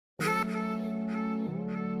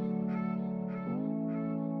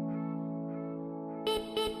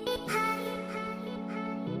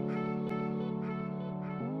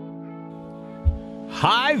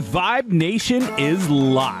High Vibe Nation is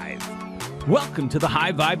live. Welcome to the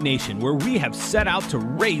High Vibe Nation, where we have set out to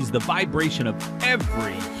raise the vibration of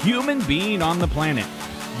every human being on the planet.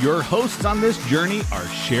 Your hosts on this journey are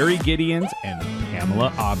Sherry Gideons and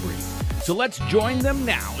Pamela Aubrey. So let's join them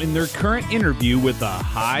now in their current interview with a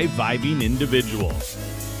high-vibing individual.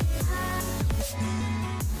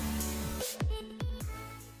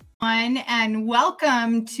 And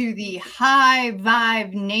welcome to the High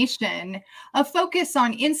Vibe Nation, a focus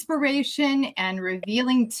on inspiration and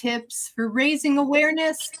revealing tips for raising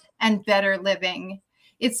awareness and better living.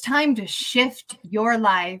 It's time to shift your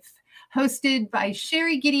life. Hosted by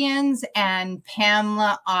Sherry Gideons and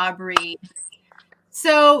Pamela Aubrey.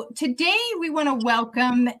 So today we want to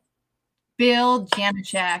welcome Bill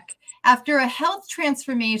Janeshak. After a health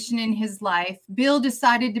transformation in his life, Bill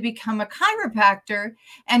decided to become a chiropractor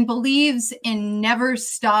and believes in never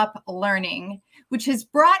stop learning, which has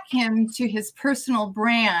brought him to his personal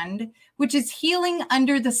brand, which is healing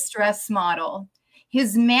under the stress model.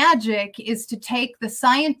 His magic is to take the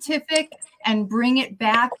scientific and bring it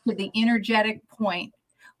back to the energetic point.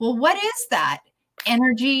 Well, what is that?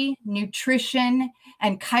 Energy, nutrition,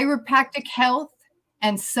 and chiropractic health,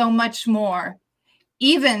 and so much more.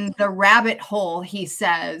 Even the rabbit hole, he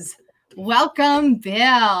says. Welcome,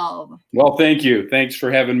 Bill. Well, thank you. Thanks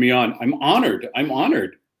for having me on. I'm honored. I'm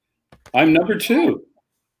number two.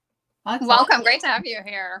 Welcome. Awesome. Great to have you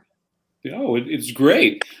here. Oh, it's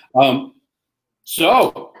great.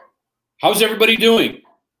 So how's everybody doing?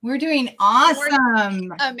 We're doing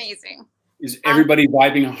awesome. Amazing. Is everybody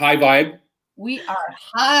vibing a high vibe? We are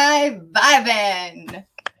high vibing.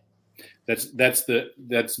 That's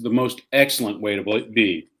the most excellent way to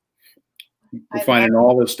be. We're finding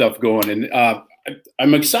all this stuff going, and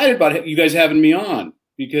I'm excited about you guys having me on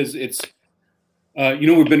because it's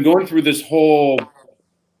we've been going through this whole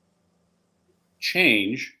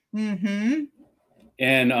change, and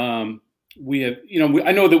we have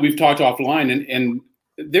I know that we've talked offline, and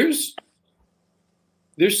there's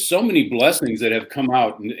so many blessings that have come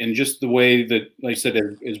out, and just the way that, like I said,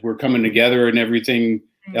 as we're coming together and everything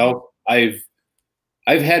else. I've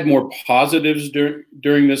had more positives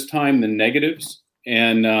during this time than negatives,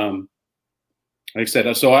 and like I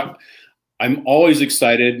said, so I'm always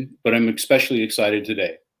excited, but I'm especially excited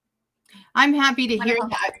today. I'm happy to hear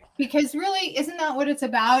that, because really, isn't that what it's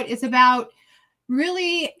about? It's about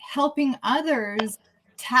really helping others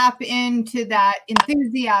tap into that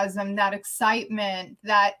enthusiasm, that excitement,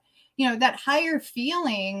 that that higher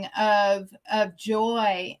feeling of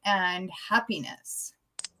joy and happiness.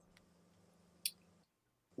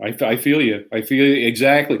 I feel you. I feel you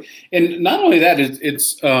exactly. And not only that,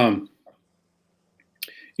 it's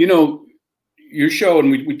your show, and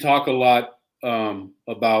we talk a lot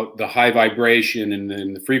about the high vibration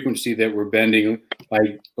and the frequency that we're bending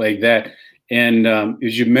like that. And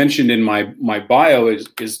as you mentioned in my bio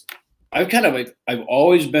is I've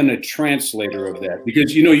always been a translator of that,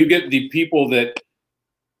 because you get the people that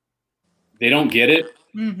they don't get it.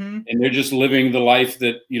 And they're just living the life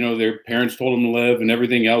that their parents told them to live and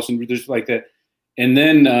everything else, and just like that. And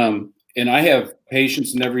then and I have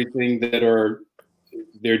patients and everything that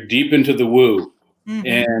they're deep into the woo,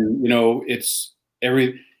 and it's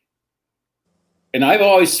and I've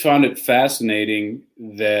always found it fascinating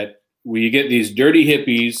that we get these dirty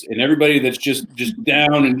hippies and everybody that's just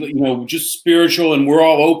down and just spiritual, and we're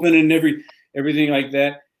all open and everything like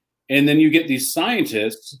that, and then you get these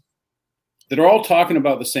scientists that are all talking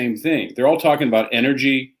about the same thing. They're all talking about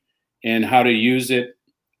energy and how to use it.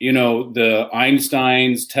 The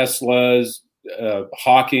Einsteins, Teslas,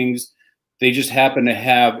 Hawkings, they just happen to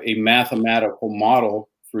have a mathematical model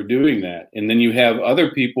for doing that. And then you have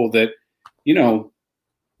other people that,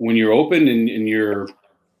 when you're open and you're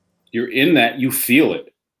in that, you feel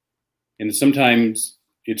it. And sometimes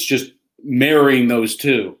it's just marrying those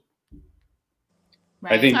two.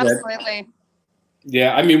 Right. I think absolutely.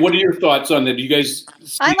 Yeah, I mean, what are your thoughts on that? Do you guys?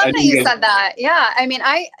 I love that you said that. Yeah, I mean,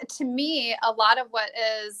 to me, a lot of what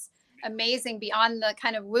is amazing beyond the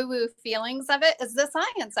kind of woo-woo feelings of it is the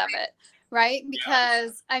science of it, right?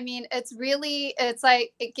 Because I mean, it's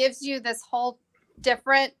like it gives you this whole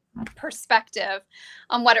different perspective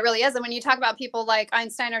on what it really is. And when you talk about people like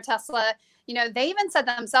Einstein or Tesla, they even said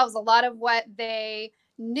themselves a lot of what they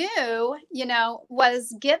knew,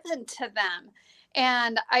 was given to them.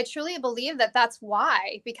 And I truly believe that that's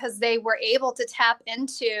why, because they were able to tap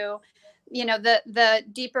into, the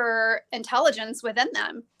deeper intelligence within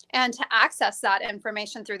them and to access that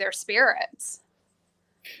information through their spirits.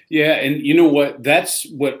 Yeah. And you know what? That's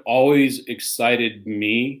what always excited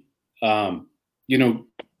me. Growing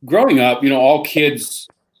up, all kids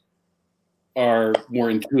are more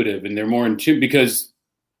intuitive, and they're more intuitive because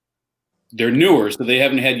they're newer, so they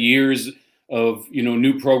haven't had years of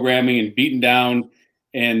new programming and beaten down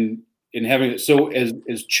and having it. So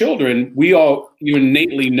as children, you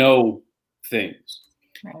innately know things,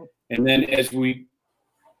 Right. and then as we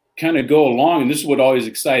kind of go along, and this is what always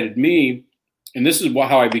excited me, and this is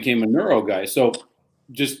how I became a neuro guy. So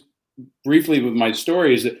just briefly with my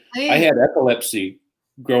story is that I had epilepsy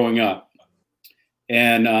growing up.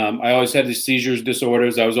 And I always had these seizures,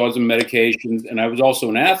 disorders. I was always on medications, and I was also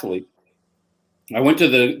an athlete. I went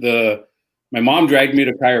to my mom dragged me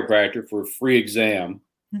to chiropractor for a free exam.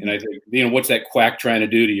 And I think, what's that quack trying to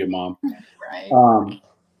do to you, Mom? Right.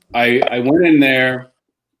 I went in there,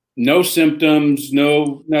 no symptoms,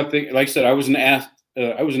 nothing. Like I said, I was an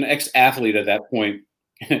ex-athlete at that point.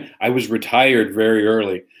 I was retired very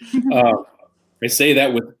early. I say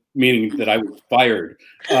that with meaning that I was fired.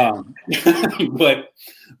 But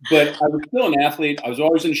I was still an athlete. I was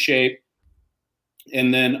always in shape.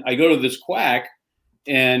 And then I go to this quack,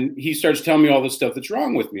 and he starts telling me all the stuff that's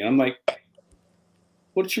wrong with me. And I'm like,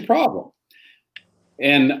 what's your problem?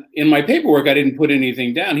 And in my paperwork, I didn't put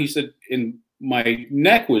anything down. He said, my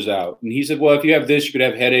neck was out. And he said, well, if you have this, you could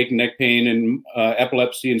have headache, neck pain, and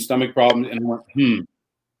epilepsy and stomach problems. And I went,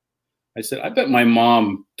 I said, I bet my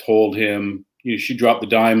mom told him, she dropped the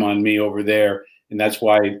dime on me over there. And that's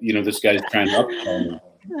why, this guy's trying to upsell me.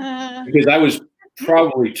 Because I was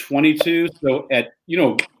probably 22. So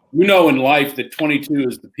in life that 22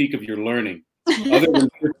 is the peak of your learning. Other than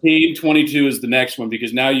 15, 22 is the next one,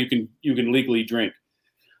 because now you can legally drink.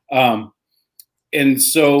 And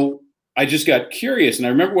so I just got curious. And I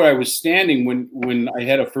remember where I was standing when I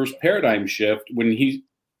had a first paradigm shift,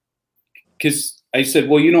 because I said,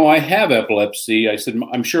 well, I have epilepsy. I said,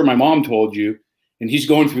 I'm sure my mom told you. And he's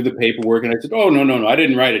going through the paperwork. And I said, oh, no, I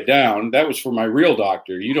didn't write it down. That was for my real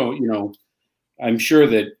doctor. You don't, I'm sure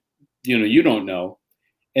that, you don't know.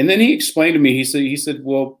 And then he explained to me, he said,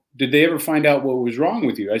 well, did they ever find out what was wrong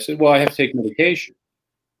with you? I said, well, I have to take medication.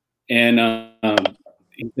 And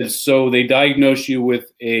he said, so they diagnosed you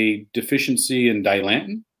with a deficiency in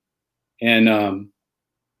Dilantin? And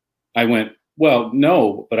I went, well,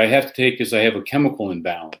 no, but I have to take because I have a chemical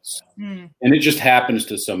imbalance. And it just happens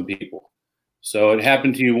to some people. So it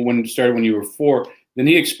happened to you when it started when you were 4. Then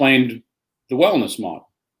he explained the wellness model.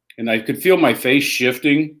 And I could feel my face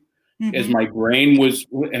shifting as my brain was,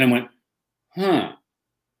 and I went,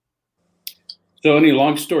 So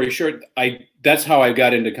long story short, that's how I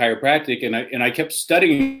got into chiropractic, and I kept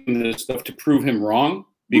studying this stuff to prove him wrong,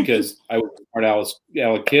 because I was a smart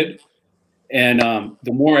aleck kid. And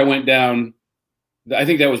the more I went down, I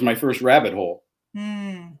think that was my first rabbit hole.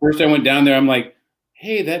 First I went down there, I'm like,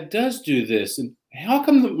 hey, that does do this. And how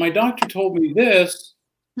come my doctor told me this?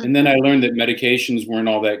 And then I learned that medications weren't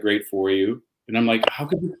all that great for you. And I'm like, how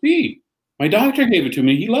could it be? My doctor gave it to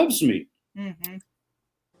me. He loves me.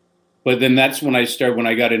 But then that's when I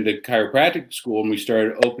got into chiropractic school, and we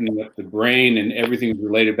started opening up the brain, and everything was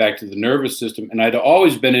related back to the nervous system. And I'd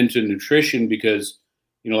always been into nutrition because,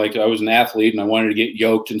 like I was an athlete and I wanted to get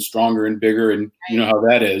yoked and stronger and bigger, and you know how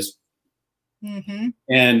that is. And,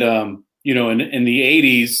 in the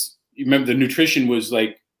 80s, you remember the nutrition was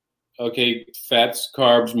like, okay, fats,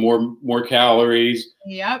 carbs, more calories.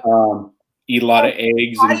 Yep. Eat a lot of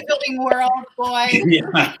eggs. Bodybuilding world, boy.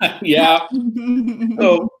 Yeah.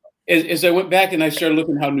 So as I went back and I started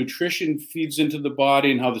looking how nutrition feeds into the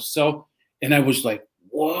body and how the cell, and I was like,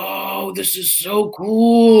 whoa, this is so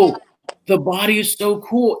cool. The body is so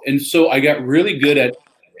cool. And so I got really good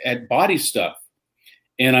at body stuff.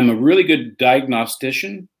 And I'm a really good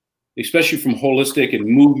diagnostician, especially from holistic and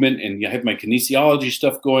movement. And I have my kinesiology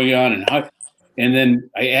stuff going on. And then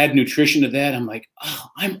I add nutrition to that. I'm like, oh,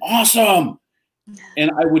 I'm awesome.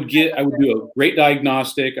 And I would do a great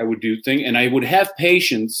diagnostic. I would do things, and I would have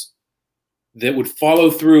patients that would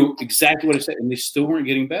follow through exactly what I said, and they still weren't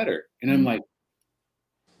getting better. And I'm like,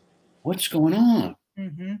 what's going on?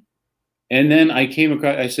 And then I came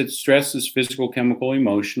across, I said, stress is physical, chemical,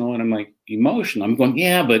 emotional. And I'm like, emotional? I'm going,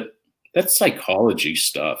 yeah, but that's psychology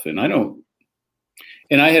stuff. And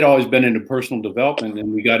I had always been into personal development,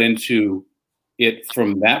 and we got into it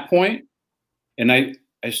from that point. And I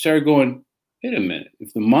started going, wait a minute,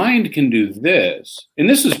 if the mind can do this, and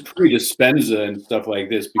this is pre-Dispenza and stuff like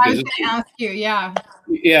this, because I was going to ask you, yeah.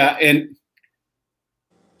 Yeah,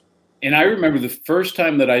 and I remember the first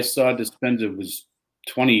time that I saw Dispenza was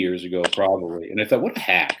 20 years ago, probably, and I thought, what a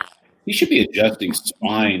hack! He should be adjusting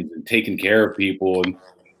spines and taking care of people,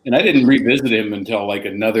 and I didn't revisit him until like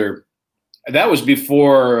that was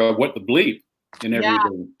before What the Bleep and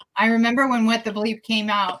everything. Yeah, I remember when What the Bleep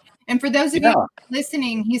came out. And for those of you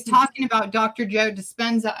listening, he's talking about Dr. Joe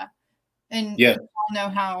Dispenza. And you all know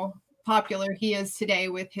how popular he is today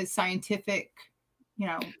with his scientific,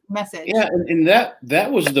 message. Yeah, and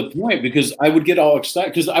that was the point, because I would get all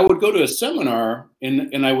excited because I would go to a seminar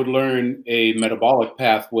and I would learn a metabolic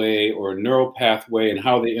pathway or a neural pathway and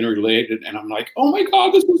how they interrelated, and I'm like, oh my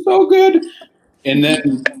God, this is so good. And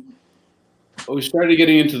then we started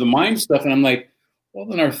getting into the mind stuff, and I'm like, well,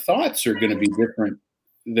 then our thoughts are going to be different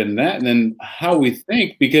than that, and then how we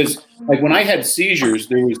think, because like when I had seizures,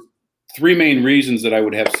 there was 3 main reasons that I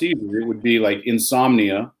would have seizures. It would be like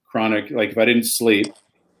insomnia, chronic, like if I didn't sleep,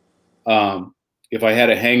 if I had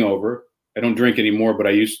a hangover. I don't drink anymore, but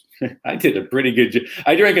I did a pretty good job.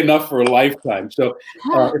 I drank enough for a lifetime. So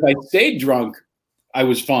if I stayed drunk, I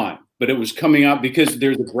was fine, but it was coming out because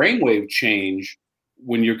there's a brainwave change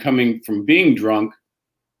when you're coming from being drunk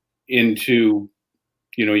into,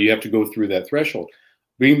 you have to go through that threshold,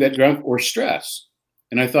 being that drunk or stress.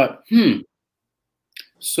 And I thought,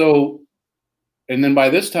 so, and then by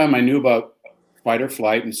this time I knew about fight or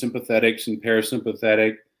flight and sympathetics and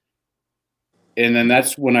parasympathetic. And then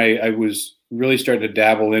that's when I was really starting to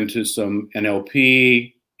dabble into some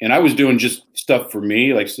NLP, and I was doing just stuff for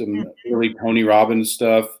me, like some early Tony Robbins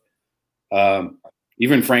stuff,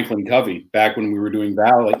 even Franklin Covey, back when we were doing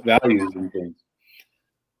values and things.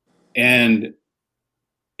 And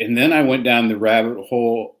then I went down the rabbit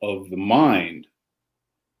hole of the mind,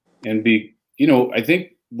 and I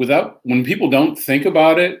think when people don't think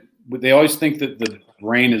about it, they always think that the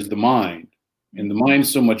brain is the mind, and the mind's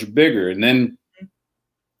so much bigger. And then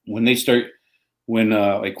when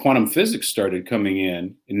like quantum physics started coming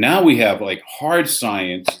in, and now we have like hard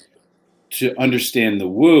science to understand the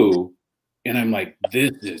woo, and I'm like,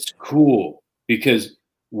 this is cool, because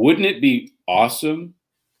wouldn't it be awesome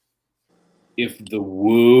if the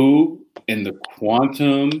woo and the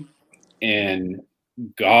quantum and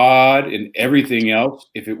God and everything else,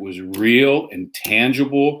 if it was real and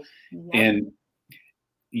tangible? And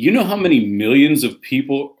you know how many millions of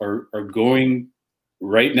people are going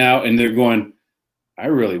right now, and they're going, I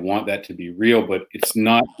really want that to be real, but it's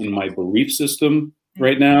not in my belief system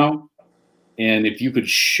right now. And if you could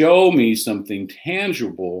show me something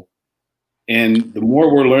tangible, and the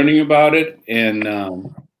more we're learning about it, and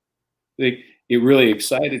it really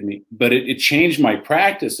excited me. But it changed my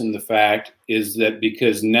practice, and the fact is that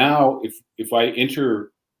because now if I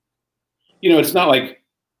enter, it's not like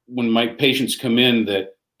when my patients come in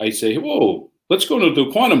that I say, whoa, let's go to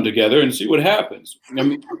the quantum together and see what happens.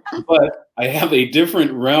 But I have a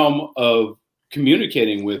different realm of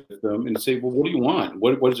communicating with them and say, well, what do you want?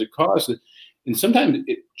 What does it cost? And sometimes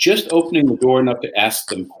just opening the door enough to ask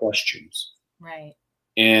them questions. Right.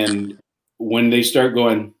 And when they start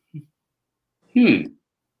going, and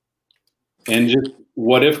just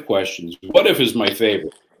what if questions. What if is my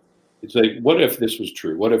favorite. It's like, what if this was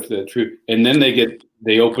true? What if that's true? And then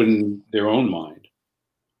they open their own mind.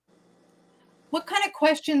 What kind of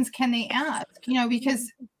questions can they ask? Because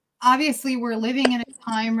obviously we're living in a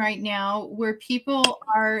time right now where people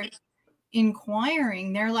are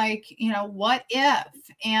inquiring. They're like, what if?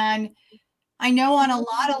 And I know on a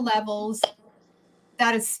lot of levels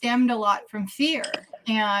that has stemmed a lot from fear.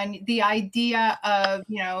 And the idea of,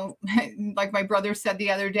 like my brother said the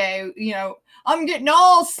other day, I'm getting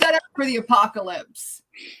all set up for the apocalypse.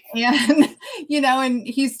 And, and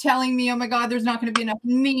he's telling me, oh my God, there's not going to be enough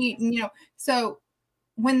meat. And, so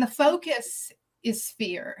when the focus is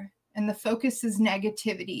fear and the focus is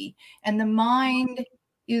negativity and the mind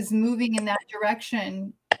is moving in that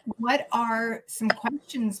direction, what are some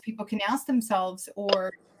questions people can ask themselves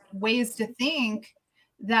or ways to think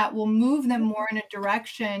that will move them more in a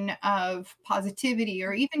direction of positivity,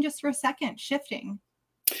 or even just for a second shifting?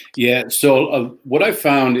 Yeah. So what I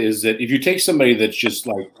found is that if you take somebody that's just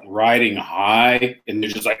like riding high and they're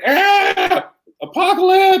just like,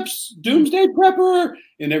 apocalypse, doomsday prepper,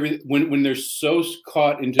 and everything, when they're so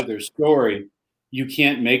caught into their story, you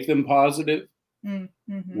can't make them positive.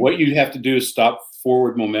 Mm-hmm. What you have to do is stop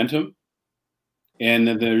forward momentum. And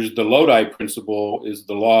then there's the Lodi principle, is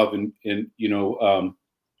the law of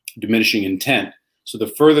diminishing intent. So the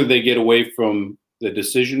further they get away from the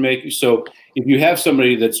decision making. So if you have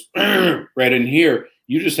somebody that's right in here,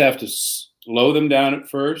 you just have to slow them down at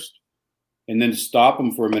first and then stop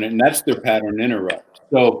them for a minute. And that's their pattern interrupt.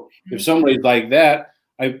 So if somebody's like that,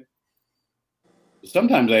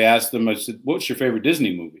 sometimes I ask them, I said, what's your favorite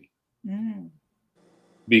Disney movie?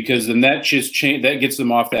 Because then that just that gets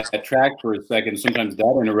them off that track for a second. Sometimes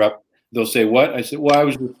that interrupt. They'll say, what? I said, well, I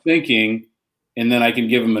was just thinking. And then I can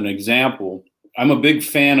give them an example. I'm a big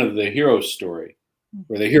fan of the hero's story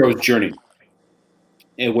or the hero's journey.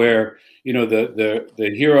 and where, you know, the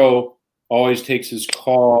hero always takes his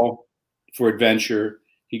call for adventure.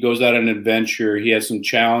 He goes out on an adventure. He has some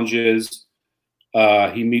challenges.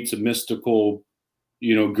 He meets a mystical,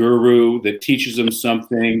 you know, guru that teaches him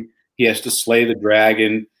something. He has to slay the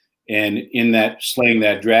dragon, and in that slaying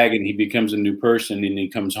that dragon, he becomes a new person, and he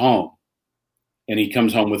comes home. And he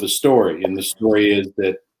comes home with a story, and the story is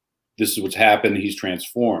that this is what's happened. He's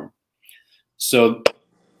transformed. So,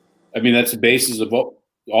 I mean, that's the basis of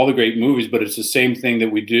all the great movies, but it's the same thing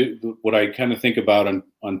that we do. What I kind of think about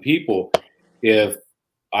on people, if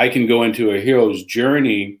I can go into a hero's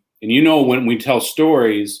journey, and you know, when we tell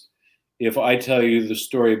stories, if I tell you the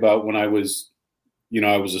story about when I was, you know,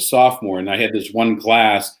 I was a sophomore and I had this one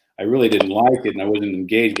class, I really didn't like it and I wasn't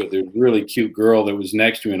engaged, but there's a really cute girl that was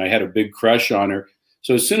next to me and I had a big crush on her.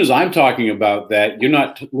 So as soon as I'm talking about that, you're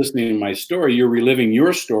not listening to my story, you're reliving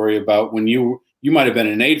your story about when you might have been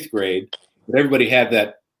in 8th grade, but everybody had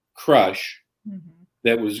that crush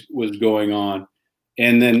that was going on.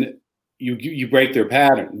 And then you break their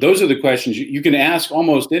pattern. Those are the questions you can ask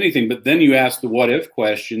almost anything, but then you ask the what if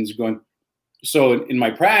questions going. So in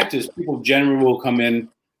my practice, people generally will come in,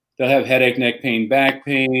 they'll have headache, neck pain, back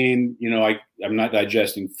pain. You know, I'm not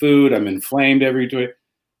digesting food. I'm inflamed every day.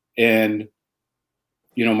 And,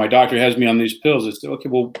 you know, my doctor has me on these pills. It's okay,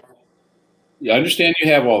 well, I understand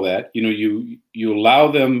you have all that. You know, you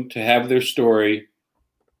allow them to have their story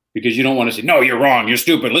because you don't want to say, no, you're wrong. You're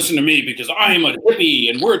stupid. Listen to me because I'm a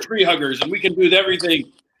hippie and we're tree huggers and we can do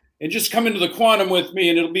everything and just come into the quantum with me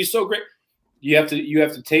and it'll be so great. You have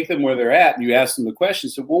to take them where they're at and you ask them the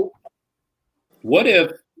question. So, well, what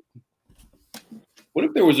if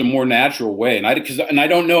there was a more natural way? And I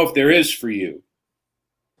don't know if there is for you,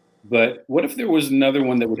 but what if there was another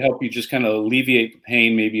one that would help you just kind of alleviate the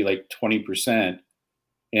pain, maybe like 20%,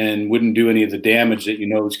 and wouldn't do any of the damage that you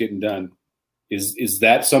know is getting done? Is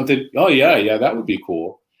that something? Oh yeah, that would be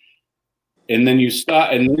cool. And then you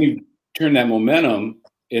stop, and then you turn that momentum,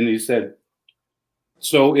 and you said,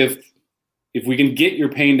 so if we can get your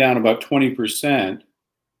pain down about 20%,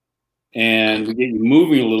 and we get you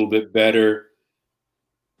moving a little bit better,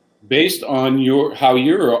 based on how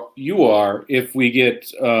you are, if we get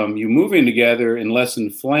you moving together and less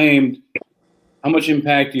inflamed, how much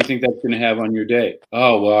impact do you think that's going to have on your day?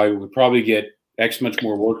 Oh, well, I would probably get X much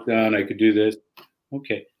more work done. I could do this.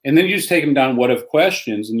 Okay. And then you just take them down what if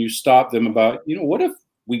questions and you stop them about, you know, what if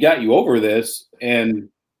we got you over this and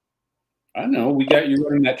I don't know, we got you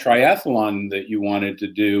running that triathlon that you wanted to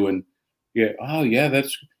do and oh yeah,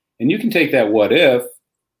 and you can take that what if,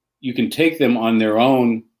 you can take them on their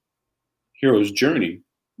own hero's journey.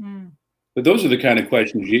 But those are the kind of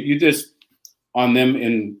questions you just on them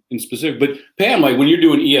in specific. But Pam, like when you're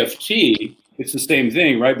doing EFT, it's the same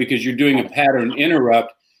thing, right? Because you're doing a pattern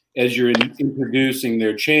interrupt as you're introducing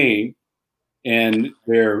their chain and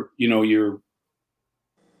you're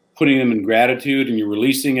putting them in gratitude and you're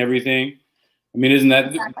releasing everything. I mean, isn't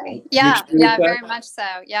that exactly? Yeah, very much so.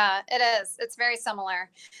 Yeah, it is. It's very similar.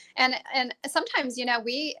 And sometimes, you know,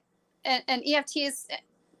 and EFT is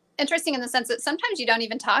interesting in the sense that sometimes you don't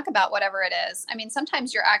even talk about whatever it is. I mean,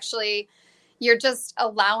 sometimes you're just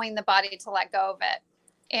allowing the body to let go of it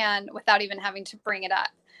and without even having to bring it up.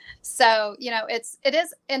 So, you know, it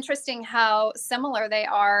is interesting how similar they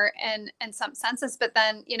are in some senses, but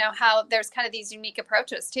then, you know, how there's kind of these unique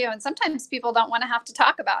approaches too. And sometimes people don't want to have to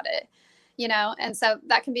talk about it, you know, and so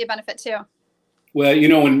that can be a benefit too. Well, you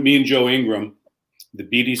know, when me and Joe Ingram, the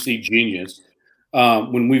BDC genius,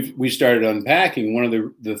 when we started unpacking, one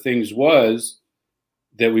of the things was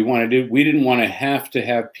that we didn't want to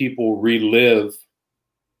have people relive,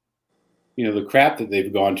 you know, the crap that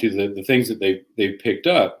they've gone to, the things that they've picked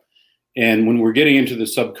up. And when we're getting into the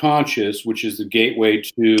subconscious, which is the gateway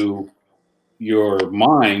to your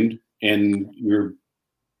mind and your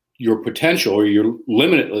potential or your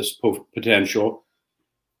limitless potential,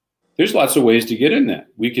 there's lots of ways to get in that.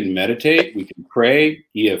 We can meditate, we can pray,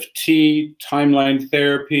 EFT, timeline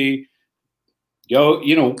therapy,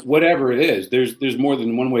 you know, whatever it is. There's more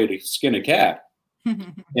than one way to skin a cat.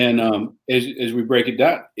 And as we break it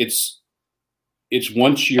down, it's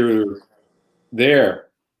once you're there,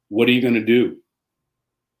 what are you going to do?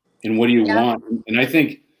 And what do you want? And I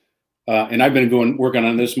think, and I've been working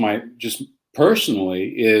on this just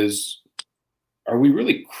personally is, are we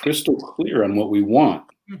really crystal clear on what we want?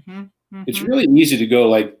 It's really easy to go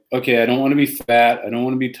like, okay, I don't want to be fat. I don't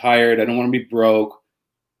want to be tired. I don't want to be broke.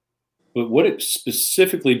 But what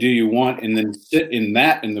specifically do you want? And then sit in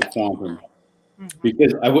the quantum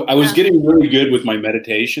because I was getting really good with my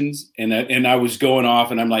meditations, and I was going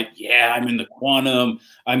off, and I'm like, yeah, I'm in the quantum,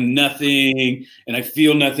 I'm nothing, and I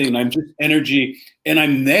feel nothing, and I'm just energy, and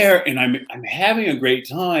I'm there, and I'm having a great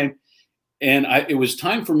time, and it was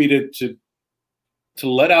time for me to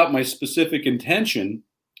let out my specific intention,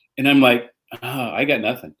 and I'm like, I got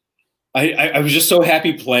nothing. I was just so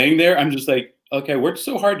happy playing there. I'm just like, okay, I worked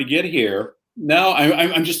so hard to get here. Now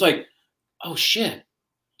I'm just like, oh shit.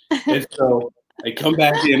 And so I come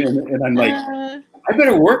back in and I'm like, I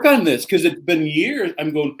better work on this because it's been years.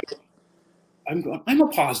 I'm a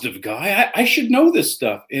positive guy. I should know this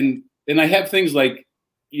stuff. And I have things like,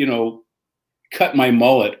 cut my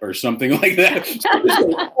mullet or something like that.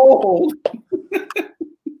 So old.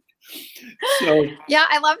 So yeah,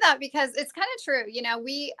 I love that because it's kind of true.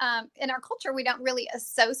 We in our culture, we don't really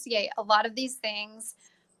associate a lot of these things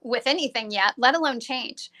with anything yet, let alone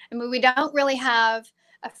change. I mean, we don't really have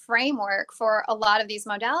a framework for a lot of these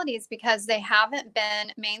modalities because they haven't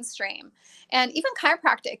been mainstream. And even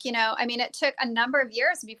chiropractic, it took a number of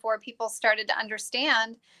years before people started to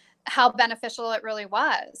understand how beneficial it really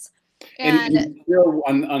was. And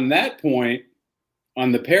on that point,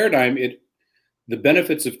 on the paradigm, the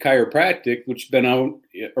benefits of chiropractic, which has been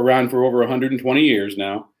around for over 120 years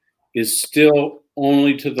now, is still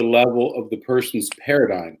only to the level of the person's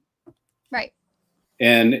paradigm. Right.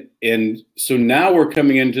 And so now we're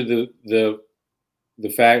coming into the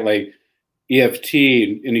fact like EFT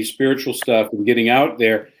and any spiritual stuff and getting out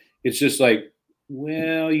there. It's just like,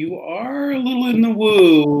 well, you are a little in the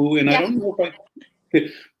woo, and I don't know if I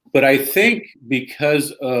could. But I think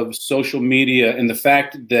because of social media and the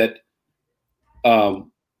fact that,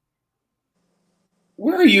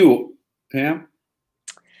 where are you, Pam?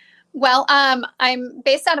 Well, I'm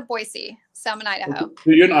based out of Boise, so I'm in Idaho.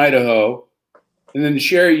 So you're in Idaho, and then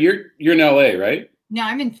Sherry, you're in LA, right? No,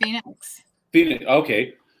 I'm in Phoenix. Phoenix,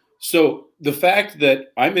 okay. So the fact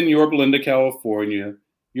that I'm in Yorba Linda, California,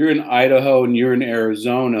 you're in Idaho, and you're in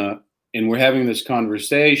Arizona, and we're having this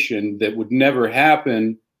conversation that would never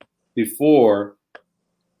happen before,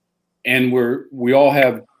 and we all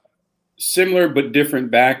have similar but different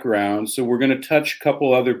backgrounds, so we're going to touch a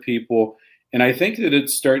couple other people, and I think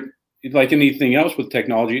that like anything else with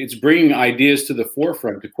technology, it's bringing ideas to the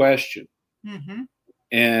forefront to question. Mm-hmm.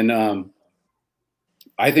 And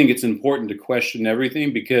I think it's important to question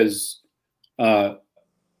everything because not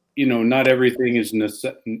everything is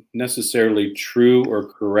necessarily true or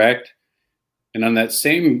correct, and on that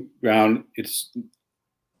same ground,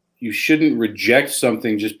 you shouldn't reject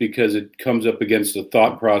something just because it comes up against a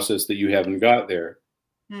thought process that you haven't got there.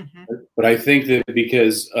 Mm-hmm. But I think that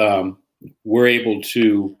because we're able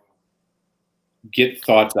to get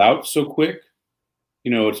thoughts out so quick,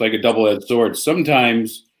 it's like a double-edged sword.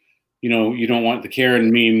 Sometimes, you don't want the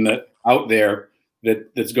Karen meme out there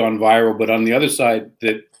that's gone viral. But on the other side,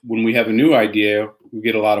 that when we have a new idea, we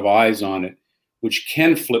get a lot of eyes on it, which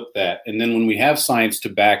can flip that. And then when we have science to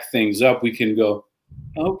back things up, we can go,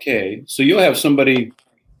 okay, so you'll have somebody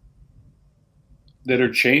that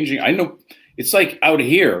are changing. I know it's like out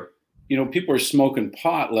here, people are smoking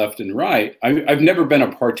pot left and right. I've never been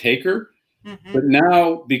a partaker, mm-hmm. But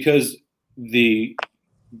now because the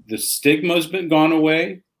stigma's been gone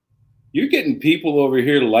away, you're getting people over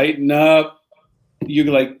here lighting up.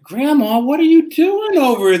 You're like, Grandma, what are you doing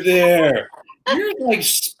over there? You're like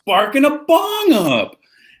sparking a bong up.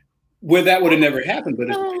 Where that would have never happened, but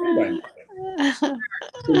it's a paradigm.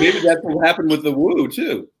 So maybe that's what happened with the woo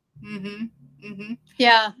too. Mm-hmm. Mm-hmm.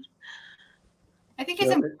 Yeah. I think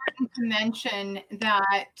it's important to mention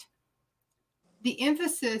that the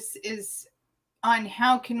emphasis is on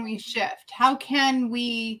how can we shift? How can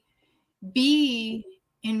we be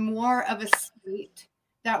in more of a state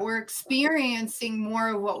that we're experiencing more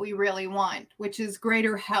of what we really want, which is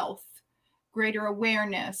greater health, greater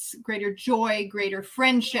awareness, greater joy, greater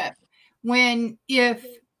friendship. If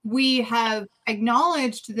we have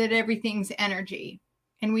acknowledged that everything's energy,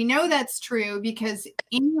 and we know that's true because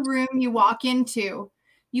in the room you walk into,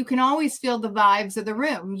 you can always feel the vibes of the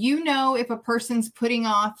room. If a person's putting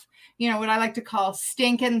off, what I like to call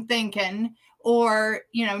stinking thinking or,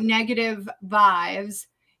 negative vibes,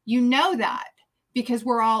 that because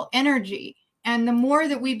we're all energy. And the more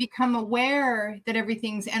that we become aware that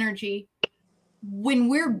everything's energy, when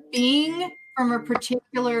we're being from a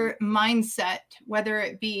particular mindset, whether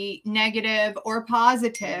it be negative or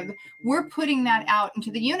positive, we're putting that out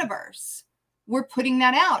into the universe. We're putting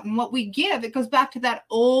that out. And what we give, it goes back to that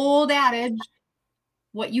old adage,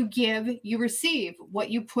 what you give, you receive. What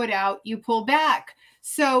you put out, you pull back.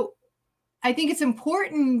 So I think it's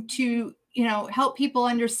important to, help people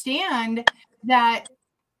understand that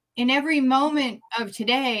in every moment of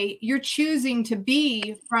today, you're choosing to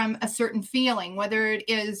be from a certain feeling, whether it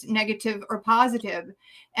is negative or positive.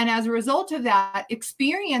 And as a result of that,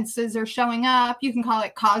 experiences are showing up. You can call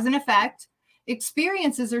it cause and effect.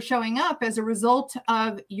 Experiences are showing up as a result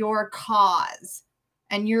of your cause.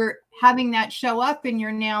 And you're having that show up in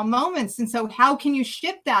your now moments. And so how can you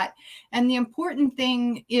shift that? And the important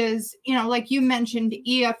thing is, like you mentioned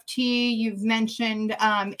EFT, you've mentioned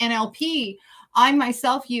NLP. I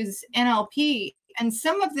myself use NLP, and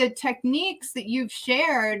some of the techniques that you've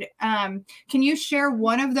shared, can you share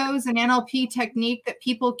one of those, an NLP technique that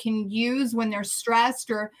people can use when they're stressed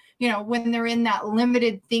or, when they're in that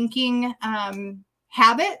limited thinking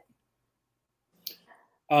habit?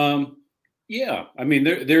 Yeah, I mean,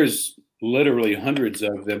 there's literally hundreds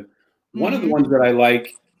of them. One of the ones that I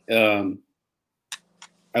like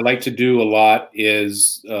to do a lot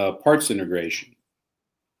is parts integration.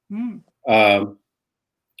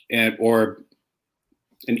 Or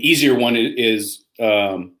an easier one is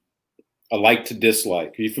a like to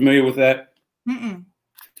dislike. Are you familiar with that?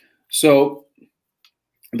 So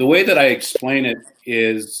the way that I explain it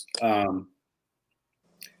is,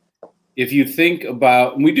 if you think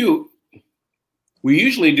about, we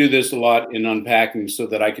usually do this a lot in unpacking so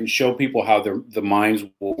that I can show people how the minds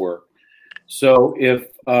will work. So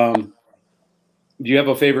if, do you have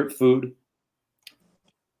a favorite food?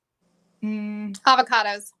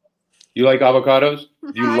 Avocados. You like avocados?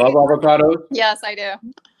 Do you love avocados? Yes, I do.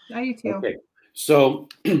 I do too. Okay. So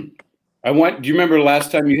do you remember the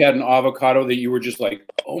last time you had an avocado that you were just like,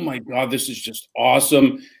 oh my God, this is just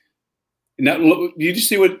awesome. Now, look, did you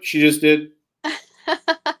see what she just did?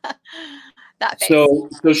 That face. So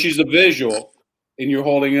she's a visual and you're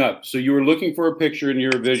holding up. So you were looking for a picture and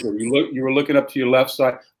you're a visual. You were looking up to your left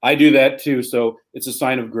side. I do that too. So it's a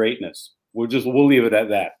sign of greatness. We'll leave it at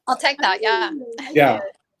that. I'll take that. Yeah. Yeah.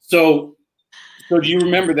 So do you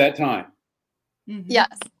remember that time?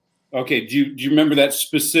 Yes. Okay. Do you remember that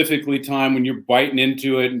specifically time when you're biting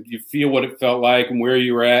into it and you feel what it felt like and where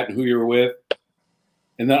you were at and who you were with?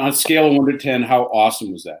 And then on a scale of 1 to 10, how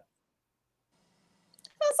awesome was that?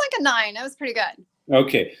 It was like a 9. It was pretty good.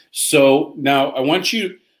 Okay. So now I want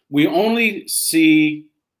we only see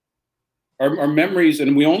our memories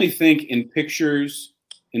and we only think in pictures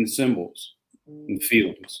and symbols and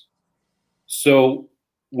feelings. So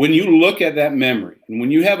when you look at that memory and when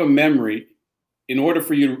you have a memory, in order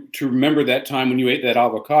for you to remember that time when you ate that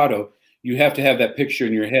avocado, you have to have that picture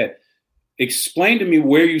in your head. Explain to me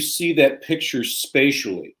where you see that picture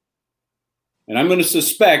spatially. And I'm going to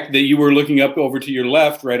suspect that you were looking up over to your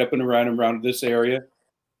left, right up and around this area.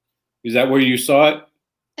 Is that where you saw it?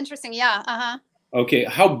 Interesting. Yeah. Okay.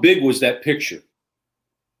 How big was that picture?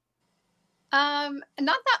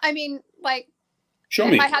 Not that. I mean, like. Show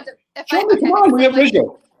me. I had to. Show me. Come on. We have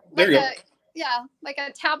visual. There you go. Yeah, like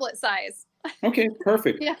a tablet size. Okay.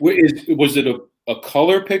 Perfect. Yeah. Was it a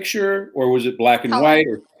color picture or was it black and color. white?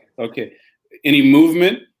 Okay. Any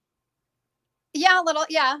movement? Yeah, a little.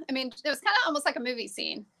 Yeah. I mean, it was kind of almost like a movie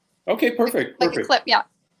scene. Okay. Perfect. Like a clip. Yeah.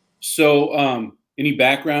 So, any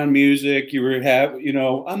background music you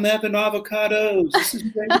I'm having avocados. This is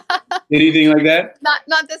great. Anything like that?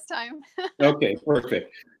 Not this time. Okay,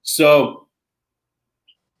 perfect. So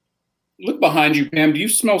look behind you, Pam. Do you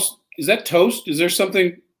smell? Is that toast? Is there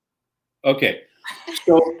something? Okay.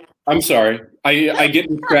 So I'm sorry. I get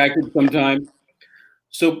distracted sometimes.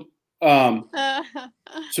 So Pam,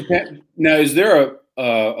 now is there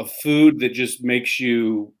a food that just makes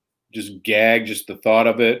you just gag, just the thought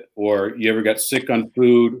of it, or you ever got sick on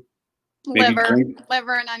food? Liver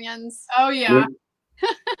and onions. Oh yeah.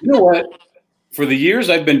 You know what? For the years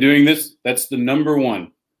I've been doing this, that's the number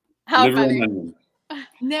one. How liver funny. and onions.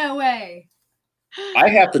 No way. I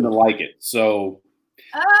happen to like it. So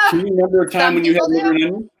can you remember a time when you had liver and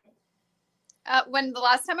onions? When the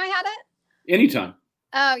last time I had it? Anytime.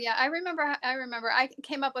 Oh yeah, I remember. I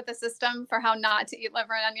came up with a system for how not to eat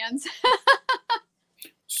liver and onions.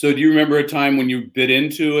 So do you remember a time when you bit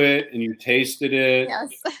into it and you tasted it? Yes.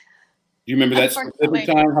 Do you remember that specific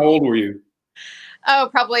time? How old were you? Oh,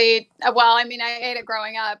 probably. Well, I mean, I ate it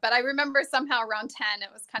growing up, but I remember somehow around 10, it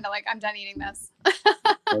was kind of like, I'm done eating this.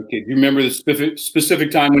 Okay. Do you remember the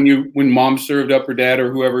specific time when mom served up or dad or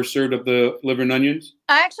whoever served up the liver and onions?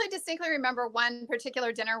 I actually distinctly remember one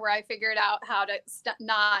particular dinner where I figured out how to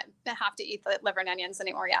not have to eat the liver and onions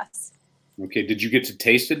anymore. Yes. Okay. Did you get to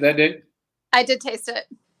taste it that day? I did taste it.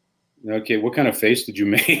 Okay. What kind of face did you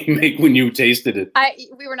make when you tasted it?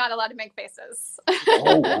 We were not allowed to make faces.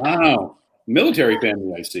 Oh, wow. Military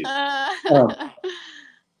family, I see.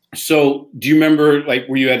 So do you remember, like,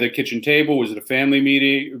 were you at the kitchen table? Was it a family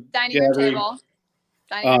meeting? Dining room table.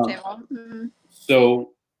 dining room table. Mm-hmm.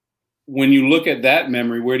 So when you look at that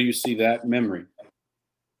memory, where do you see that memory?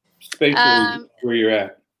 Spatially, where you're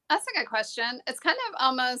at. That's a good question. It's kind of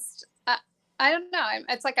almost, I don't know.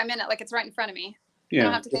 It's like I'm in it, like it's right in front of me. Yeah. I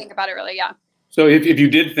don't have to think about it really. Yeah. So if you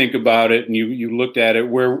did think about it and you looked at it,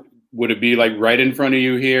 where would it be, like right in front of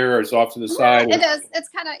you here, or it's off to the side? It is. It's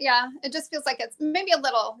kind of, yeah. It just feels like it's maybe a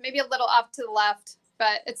little off to the left,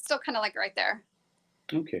 but it's still kind of like right there.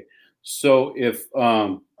 Okay. So if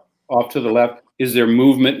off to the left, is there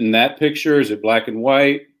movement in that picture? Is it black and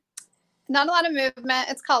white? Not a lot of movement.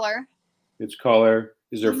 It's color. It's color.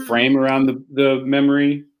 Is there a frame around the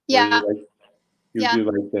memory? Yeah. You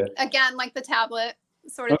like that? Again, like the tablet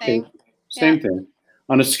sort of thing. Same thing.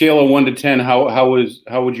 On a scale of 1 to 10, how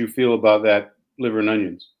would you feel about that liver and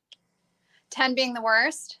onions? 10 being the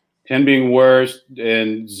worst. 10 being worst,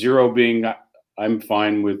 and 0 being I'm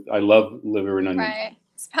fine with. I love liver and onions. Right.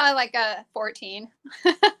 It's probably like a 14.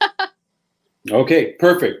 Okay,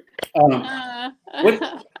 perfect.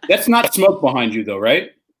 That's not smoke behind you, though,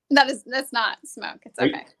 right? That's not smoke. It's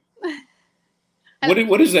okay.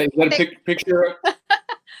 What is that? Is that a picture?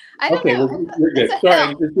 I don't know. Well, you're good. Sorry,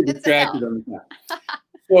 I just get distracted on that.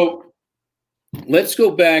 So let's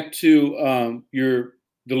go back to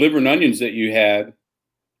the liver and onions that you had.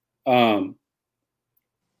 And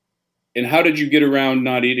how did you get around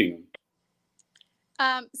not eating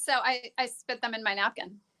them? So I spit them in my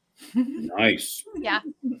napkin. Nice. Yeah.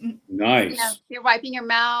 Nice. You're wiping your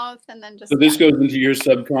mouth and then just. So this goes into your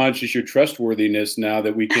subconscious, your trustworthiness now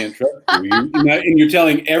that we can't trust you. And you're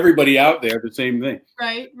telling everybody out there the same thing.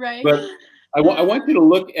 Right. But I want you to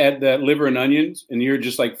look at that liver and onions, and you're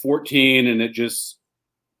just like 14 and it just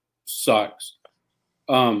sucks.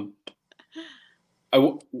 Look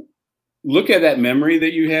at that memory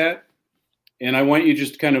that you had, and I want you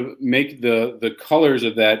just kind of make the colors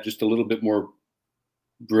of that just a little bit more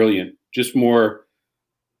brilliant, just more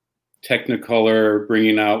technicolor,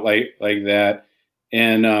 bringing out like that,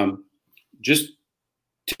 and just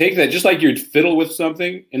take that, just like you'd fiddle with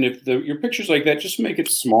something, and if your picture's like that, just make it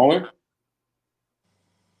smaller,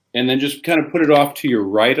 and then just kind of put it off to your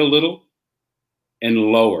right a little and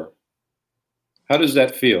lower. How does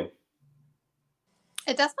that feel?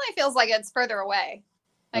 It definitely feels like it's further away.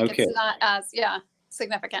 Like It's not as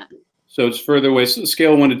significant. So it's further away. So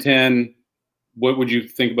scale of 1 to 10. What would you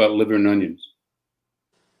think about liver and onions?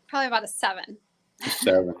 Probably about a 7. A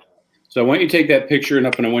 7. So I want you to take that picture and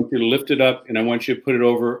I want you to lift it up, and I want you to put it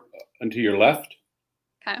over onto your left.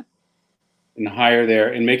 Okay. And higher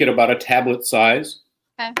there, and make it about a tablet size.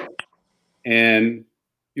 Okay. And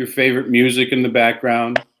your favorite music in the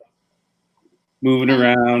background, moving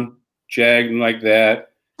around, jagging like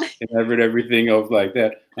that, and everything of like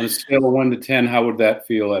that. On a scale of 1 to 10, how would that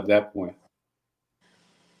feel at that point?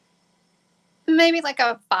 Maybe like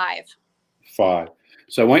a 5. 5.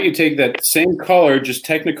 So I want you to take that same color, just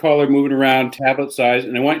Technicolor, moving around, tablet size,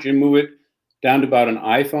 and I want you to move it down to about an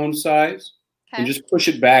iPhone size, and just push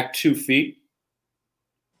it back 2 feet.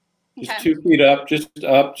 Just 2 feet up, just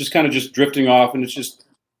kind of just drifting off, and it's just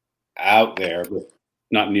out there, but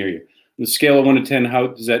not near you. On the scale of 1 to 10, how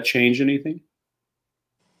does that change anything?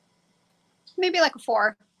 Maybe like a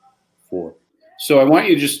 4. 4. So I want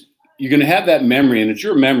you to you're going to have that memory, and it's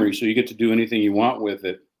your memory, so you get to do anything you want with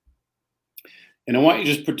it. And I want you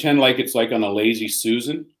to just pretend like it's like on a Lazy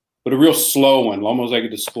Susan, but a real slow one, almost like a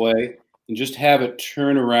display, and just have it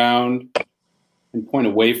turn around and point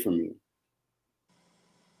away from you.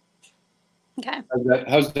 Okay.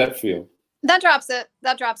 How's that feel? That drops it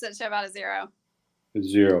to about a 0. A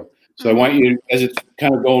 0. So I want you, as it's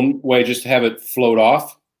kind of going away, just have it float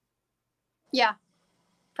off. Yeah.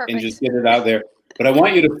 Perfect. And just get it out there. But I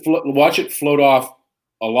want you to watch it float off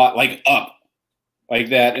a lot, like up, like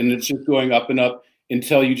that. And it's just going up and up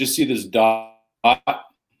until you just see this dot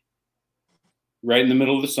right in the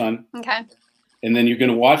middle of the sun. Okay. And then you're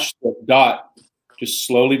going to watch the dot just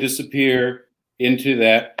slowly disappear into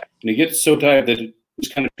that. And it gets so tight that it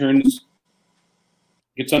just kind of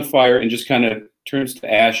gets on fire and just kind of turns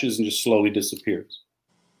to ashes and just slowly disappears.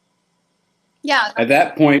 Yeah. At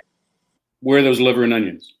that point, where are those liver and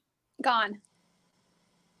onions? Gone.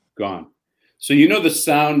 So you know the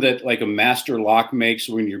sound that like a master lock makes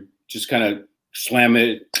when you're just kind of slam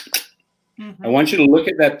it. I want you to look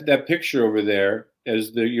at that picture over there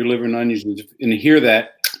as your liver and onions, and hear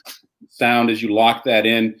that sound as you lock that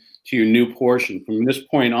in to your new portion. From this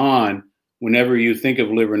point on, whenever you think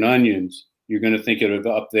of liver and onions, you're going to think of it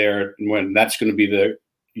up there, and when that's going to be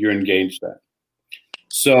you're engaged at.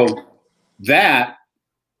 So that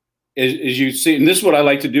is you see, and this is what I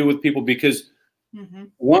like to do with people, because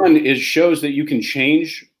one, it shows that you can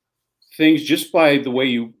change things just by the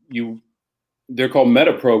way they're called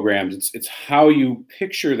meta programs. It's how you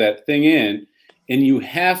picture that thing in, and you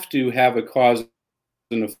have to have a cause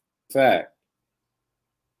and effect.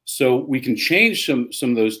 So we can change some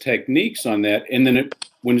of those techniques on that. And then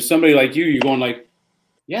when somebody like you're going like,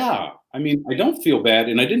 yeah, I mean, I don't feel bad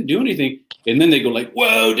and I didn't do anything. And then they go like,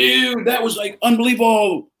 whoa, dude, that was like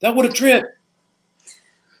unbelievable. That would have tripped.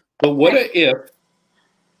 But what if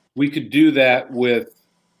we could do that with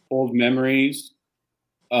old memories?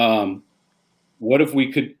 What if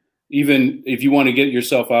we could, even if you want to get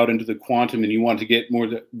yourself out into the quantum and you want to get more,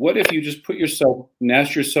 what if you just put yourself and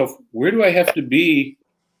ask yourself, where do I have to be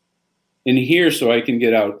in here so I can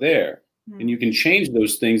get out there? And you can change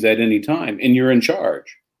those things at any time, and you're in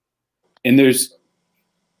charge. And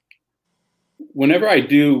whenever I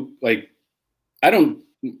do, like, I'm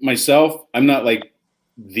not like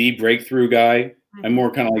the breakthrough guy. I'm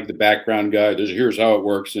more kind of like the background guy. Here's how it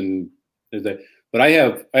works. And that. But I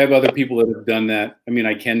have other people that have done that. I mean,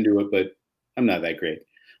 I can do it, but I'm not that great.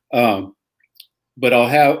 But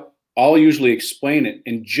I'll usually explain it.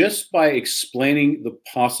 And just by explaining the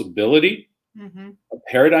possibility, a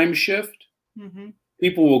paradigm shift,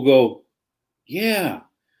 people will go, yeah,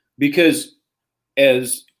 because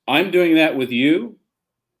as I'm doing that with you,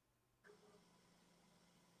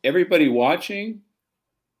 everybody watching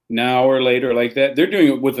now or later like that, they're doing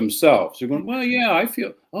it with themselves. They're going, well, yeah, I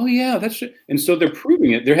feel, oh yeah, that's it. And so they're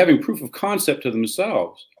proving it. They're having proof of concept to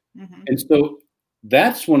themselves. And so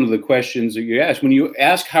that's one of the questions that you ask. When you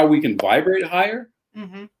ask how we can vibrate higher,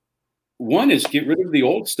 one is get rid of the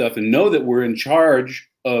old stuff and know that we're in charge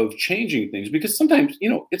of changing things, because sometimes,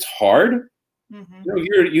 it's hard.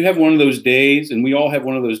 You have one of those days, and we all have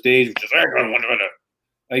one of those days, which is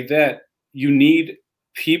like that. You need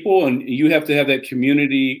people, and you have to have that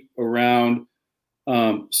community around.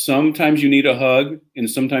 Sometimes you need a hug, and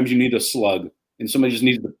sometimes you need a slug, and somebody just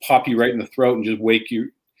needs to pop you right in the throat and just wake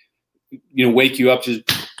you up. Just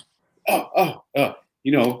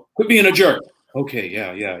quit being a jerk. Okay,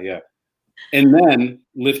 yeah, and then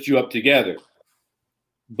lift you up together.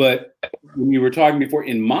 But when you were talking before,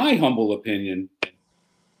 in my humble opinion,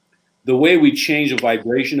 the way we change the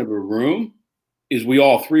vibration of a room is we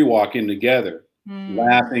all three walk in together,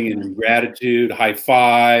 laughing and in gratitude, high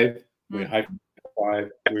five, high five,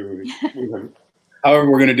 however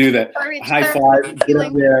we're going to do that. High five, get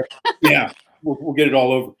up there. Yeah, we'll get it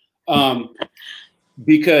all over.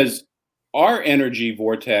 Because our energy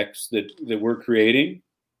vortex that we're creating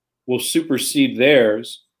will supersede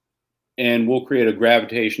theirs, and we'll create a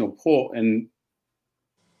gravitational pull. And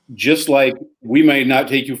just like we might not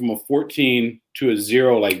take you from a 14 to a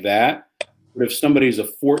 0 like that, but if somebody's a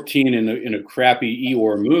 14 in a crappy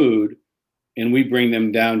Eeyore mood, and we bring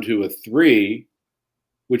them down to a 3,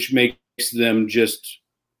 which makes them just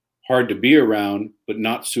hard to be around, but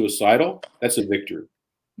not suicidal, that's a victory.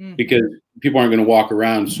 Because people aren't going to walk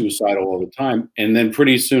around suicidal all the time. And then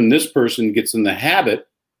pretty soon this person gets in the habit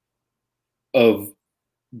of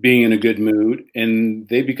being in a good mood, and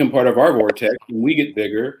they become part of our vortex, and we get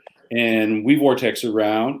bigger, and we vortex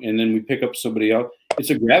around, and then we pick up somebody else.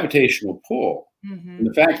 It's a gravitational pull. And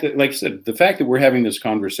the fact that, like I said, the fact that we're having this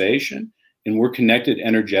conversation and we're connected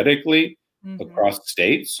energetically across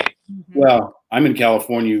states. Well, I'm in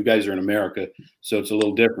California, you guys are in America, so it's a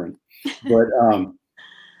little different.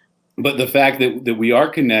 But the fact that we are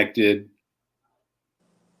connected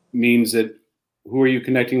means that who are you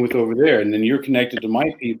connecting with over there? And then you're connected to my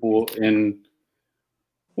people, and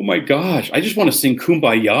oh my gosh, I just want to sing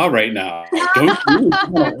Kumbaya right now. Don't you? I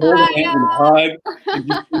want to hold a hand and hug and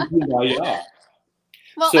just sing Kumbaya.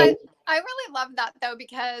 Well, so, I really love that though,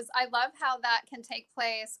 because I love how that can take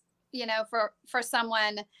place, for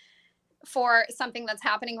someone, for something that's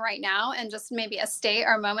happening right now and just maybe a state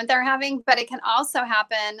or a moment they're having, but it can also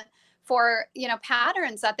happen for,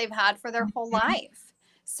 patterns that they've had for their whole life.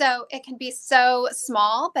 So it can be so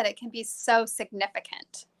small, but it can be so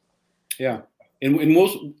significant. Yeah.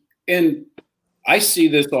 And I see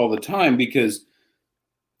this all the time, because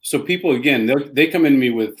so people, again, they come in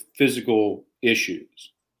me with physical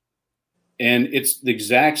issues, and it's the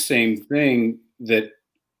exact same thing that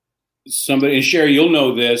somebody, and Sherry, you'll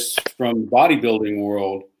know this from bodybuilding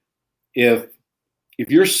world. If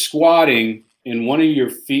you're squatting and one of your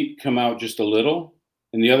feet come out just a little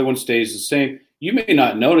and the other one stays the same, you may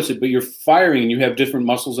not notice it, but you're firing and you have different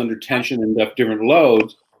muscles under tension and different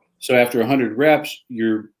loads. So after 100 reps,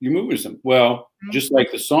 you're moving some. Well, just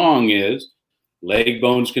like the song is, leg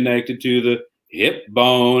bone's connected to the hip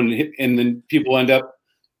bone, and then people end up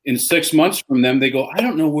in 6 months from them, they go, I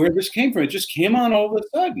don't know where this came from. It just came on all of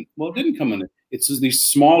a sudden. Well, it didn't come on. It's these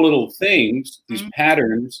small little things, these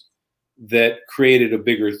patterns that created a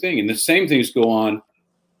bigger thing. And the same things go on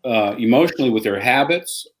emotionally with our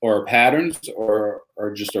habits or patterns or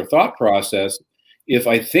just our thought process. If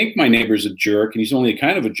I think my neighbor's a jerk and he's only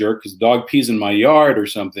kind of a jerk because the dog pees in my yard or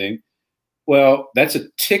something, well, that's a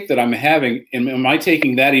tick that I'm having. And am I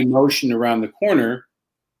taking that emotion around the corner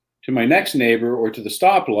to my next neighbor or to the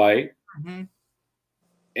stoplight? Mm-hmm.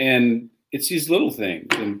 And it's these little things,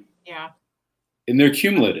 and yeah, and they're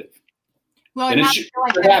cumulative. Well, and it it's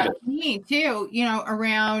happened like that to me too,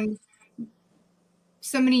 around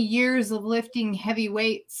so many years of lifting heavy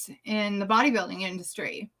weights in the bodybuilding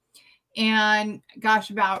industry. And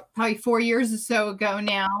gosh, about probably 4 years or so ago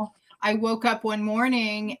now, I woke up one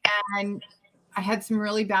morning and I had some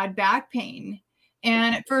really bad back pain.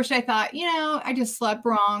 And at first I thought, I just slept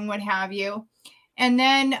wrong, what have you. And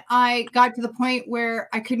then I got to the point where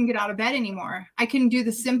I couldn't get out of bed anymore. I couldn't do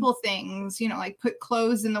the simple things, like put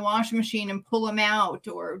clothes in the washing machine and pull them out,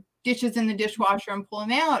 or dishes in the dishwasher and pull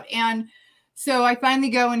them out. And so I finally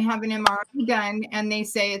go and have an MRI done, and they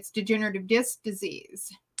say it's degenerative disc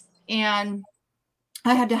disease. And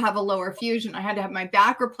I had to have a lower fusion. I had to have my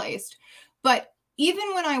back replaced. But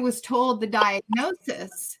even when I was told the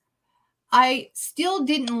diagnosis, I still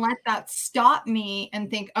didn't let that stop me and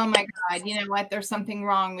think, oh my God, you know what? There's something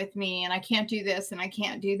wrong with me and I can't do this and I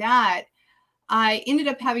can't do that. I ended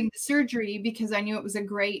up having the surgery because I knew it was a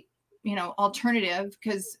great, alternative,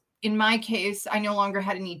 because in my case, I no longer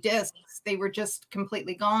had any discs. They were just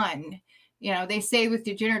completely gone. They say with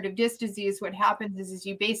degenerative disc disease, what happens is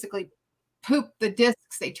you basically poop the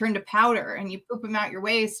discs. They turn to powder and you poop them out your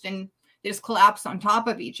waist and they just collapse on top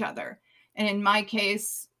of each other. And in my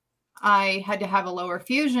case, I had to have a lower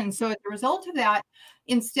fusion. So as a result of that,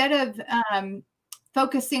 instead of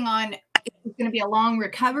focusing on it was going to be a long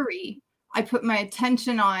recovery, I put my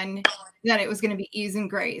attention on that it was going to be ease and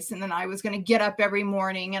grace. And then I was going to get up every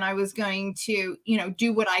morning and I was going to,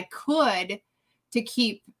 do what I could to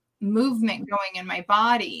keep movement going in my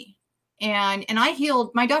body. And I healed.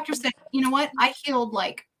 My doctor said, you know what? I healed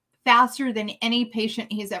like faster than any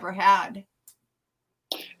patient he's ever had.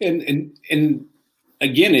 And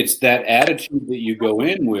again, it's that attitude that you go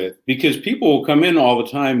in with, because people will come in all the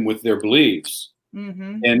time with their beliefs.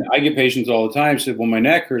 Mm-hmm. And I get patients all the time say, well, my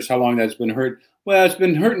neck hurts. How long that's been hurt? Well, it's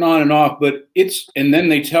been hurting on and off, but and then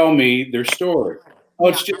they tell me their story. Oh,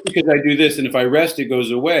 it's just because I do this. And if I rest, it goes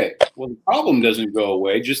away. Well, the problem doesn't go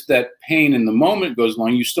away. Just that pain in the moment goes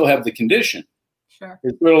along. You still have the condition. Sure.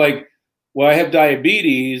 It's sort of like, well, I have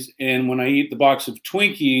diabetes. And when I eat the box of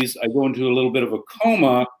Twinkies, I go into a little bit of a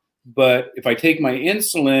coma. But if I take my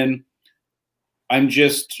insulin, I'm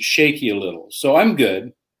just shaky a little. So I'm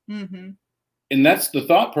good. Mm-hmm. And that's the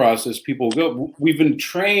thought process people go. We've been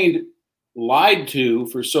trained, lied to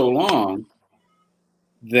for so long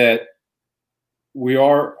that we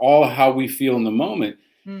are all how we feel in the moment.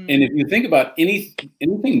 Mm-hmm. And if you think about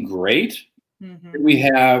anything great mm-hmm. that we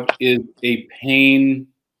have is a pain,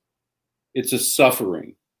 it's a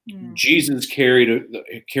suffering. Mm-hmm. Jesus carried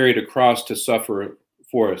a cross to suffer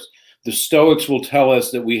for us. The Stoics will tell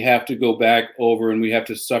us that we have to go back over and we have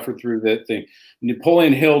to suffer through that thing.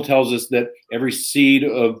 Napoleon Hill tells us that every seed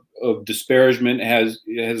of disparagement has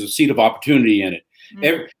a seed of opportunity in it.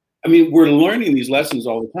 Mm-hmm. We're learning these lessons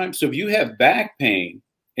all the time. So if you have back pain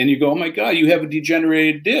and you go, oh my God, you have a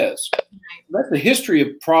degenerated disc. That's the history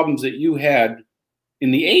of problems that you had in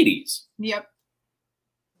the 80s. Yep.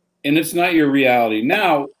 And it's not your reality.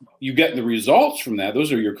 Now you get the results from that.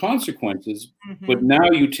 Those are your consequences. Mm-hmm. But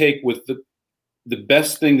now you take with the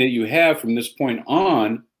best thing that you have from this point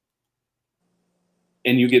on,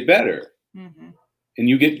 and you get better. Mm-hmm. And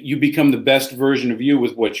you become the best version of you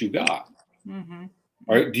with what you got. Mm-hmm.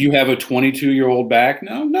 All right. Do you have a 22-year-old back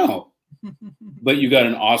now? No. But you got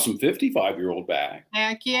an awesome 55-year-old back.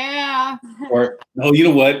 Heck yeah. Or no, you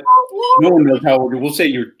know what? No one knows how old. We'll say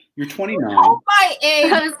you're 29. Oh, my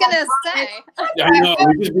age. I was gonna say. I know.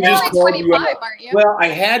 We just like called 25, you out. aren't you? Well, I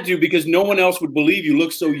had to, because no one else would believe you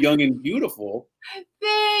look so young and beautiful.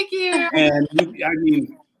 Thank you.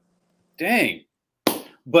 And dang.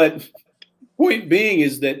 But point being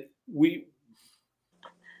is that we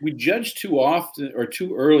judge too often or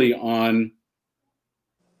too early on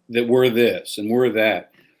that we're this and we're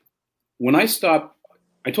that. When I stopped,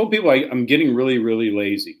 I told people I'm getting really, really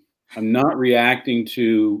lazy. I'm not reacting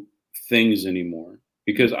to things anymore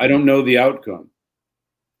because I don't know the outcome.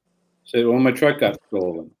 Say, well, my truck got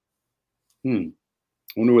stolen. I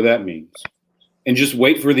wonder what that means. And just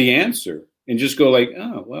wait for the answer and just go like,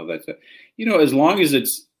 oh, well, that's it. As long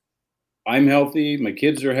as I'm healthy, my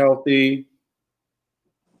kids are healthy.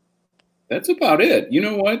 That's about it. You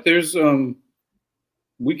know what? There's,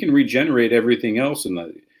 we can regenerate everything else. And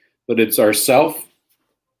but it's ourself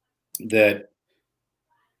that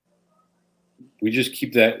we just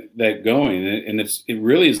keep that going, and it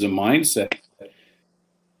really is a mindset.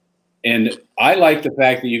 And I like the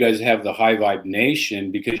fact that you guys have the High Vibe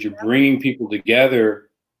Nation, because you're bringing people together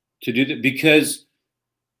to do that, because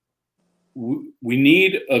we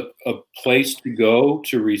need a place to go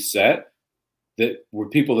to reset, that we're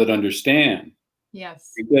people that understand.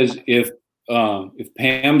 Yes. Because if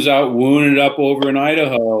Pam's out wooing it up over in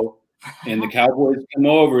Idaho, and the cowboys come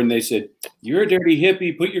over and they said, "You're a dirty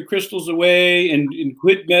hippie, put your crystals away and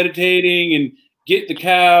quit meditating and get the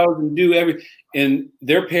cows and do everything," and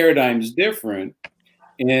their paradigm is different.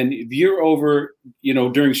 And if you're over,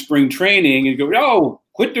 during spring training and go, "Oh,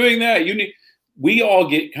 quit doing that," we all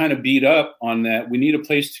get kind of beat up on that. We need a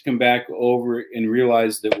place to come back over and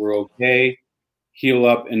realize that we're okay, heal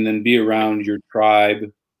up, and then be around your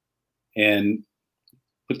tribe and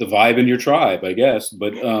put the vibe in your tribe, I guess.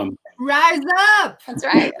 But rise up. That's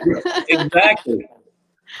right. Exactly,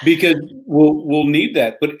 because we'll need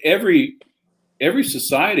that. But every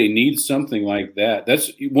society needs something like that.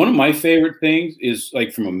 That's one of my favorite things, is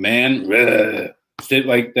like from a man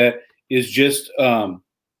like that, is just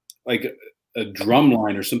like a drum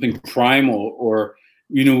line or something primal, or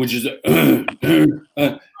which is because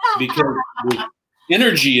there's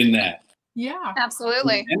energy in that. Yeah,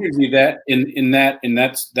 absolutely. There's energy that in that, and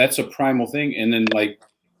that's a primal thing. And then, like,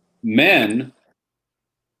 men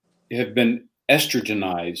have been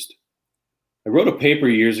estrogenized. I wrote a paper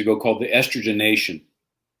years ago called The Estrogenation,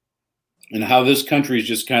 and how this country is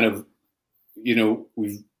just kind of,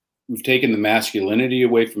 we've taken the masculinity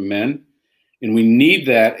away from men, and we need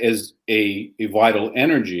that as a vital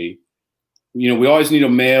energy. We always need a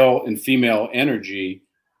male and female energy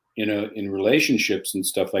in relationships and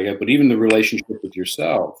stuff like that, but even the relationship with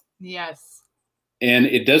yourself. Yes. And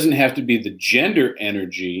it doesn't have to be the gender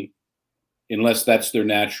energy, unless that's their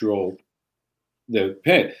natural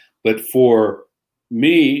pit. But for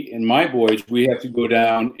me and my boys, we have to go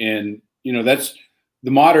down, and that's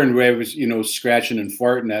the modern way of scratching and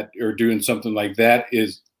farting at, or doing something like that,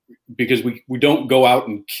 is because we don't go out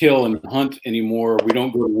and kill and hunt anymore. We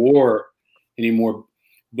don't go to war anymore,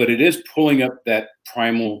 but it is pulling up that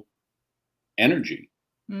primal energy.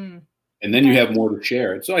 And then you have more to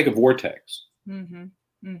share. It's like a vortex. Mm-hmm.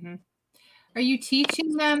 Mm-hmm. Are you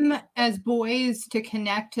teaching them as boys to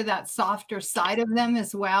connect to that softer side of them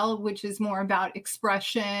as well, which is more about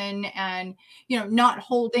expression and, not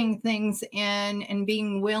holding things in and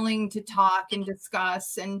being willing to talk and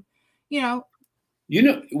discuss and,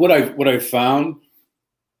 what I've found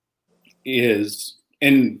is,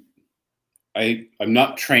 and I'm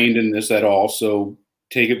not trained in this at all, so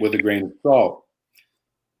take it with a grain of salt.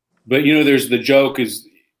 But there's the joke is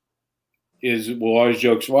we'll always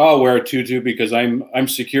joke, "Well, I'll wear a tutu because I'm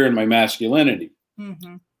secure in my masculinity."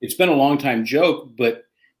 Mm-hmm. It's been a long time joke, but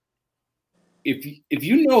if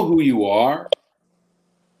you know who you are,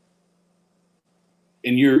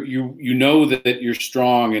 and you know that you're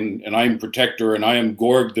strong, and I'm protector, and I am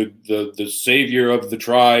Gorg, the savior of the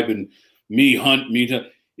tribe, and me hunt.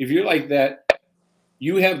 If you're like that,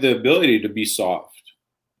 you have the ability to be soft,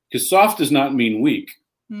 because soft does not mean weak.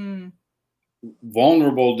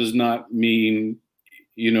 Vulnerable does not mean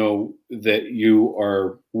that you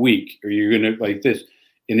are weak, or you're gonna like this.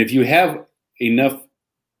 And if you have enough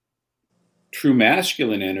true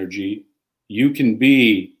masculine energy, you can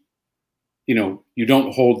be, you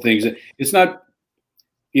don't hold things. It's not,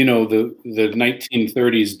 the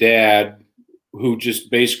 1930s dad who just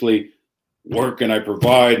basically work and I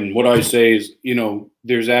provide, and what I say is,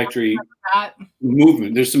 there's actually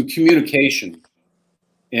movement. There's some communication.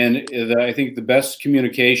 And I think the best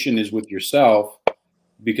communication is with yourself,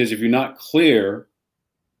 because if you're not clear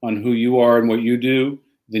on who you are and what you do,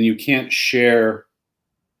 then you can't share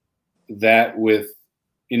that with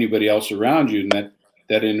anybody else around you, and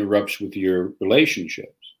that interrupts with your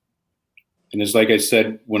relationships. And it's like I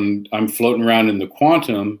said, when I'm floating around in the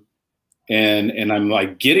quantum and I'm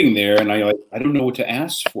like getting there, and I don't know what to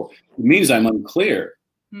ask for, it means I'm unclear.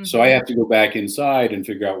 Mm-hmm. So I have to go back inside and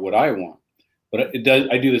figure out what I want. But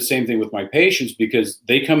I do the same thing with my patients, because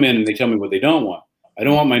they come in and they tell me what they don't want. I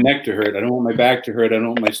don't want my neck to hurt. I don't want my back to hurt. I don't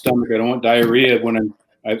want my stomach. I don't want diarrhea when I'm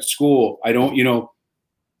at school. I don't,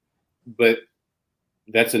 but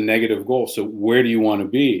that's a negative goal. So where do you want to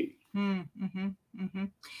be? Mm-hmm. Mm-hmm.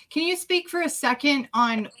 Can you speak for a second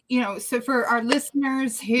on, so for our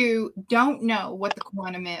listeners who don't know what the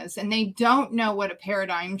quantum is and they don't know what a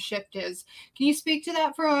paradigm shift is, can you speak to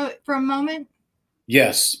that for a moment?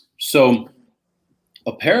 Yes. So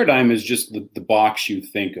a paradigm is just the box you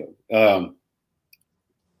think of.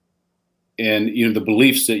 and the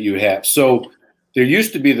beliefs that you have. So there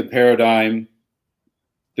used to be the paradigm,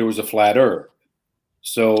 there was a flat earth.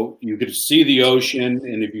 So you could see the ocean,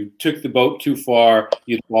 and if you took the boat too far,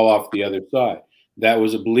 you'd fall off the other side. That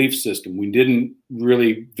was a belief system. We didn't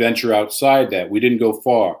really venture outside that. We didn't go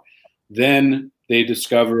far. Then they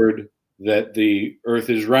discovered that the earth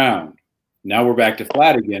is round. Now we're back to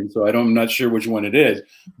flat again, so I'm not sure which one it is,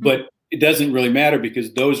 but it doesn't really matter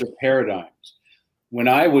because those are paradigms. When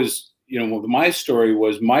I was, my story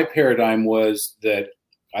was, my paradigm was that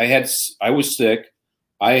I was sick.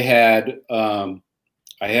 I had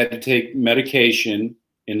to take medication,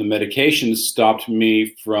 and the medication stopped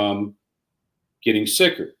me from getting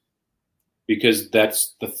sicker because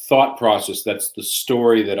that's the thought process. That's the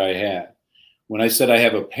story that I had. When I said I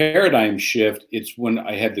have a paradigm shift, it's when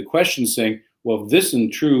I had the question saying, well, this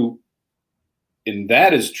isn't true, and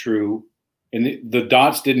that is true, and the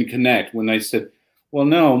dots didn't connect. When I said, well,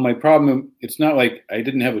 no, my problem, it's not like I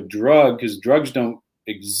didn't have a drug, because drugs don't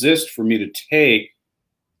exist for me to take.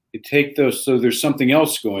 You take those, so there's something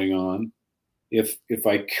else going on. If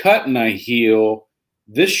I cut and I heal,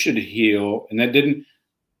 this should heal, and that didn't.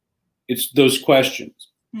 It's those questions.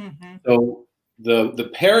 Mm-hmm. So the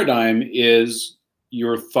paradigm is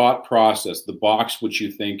your thought process, the box which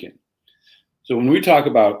you think in. So when we talk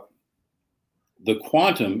about the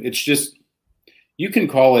quantum, it's just, you can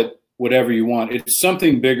call it whatever you want. It's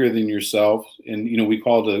something bigger than yourself, and we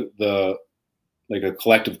call it the like a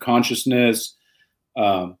collective consciousness.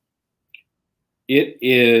 It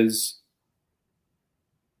is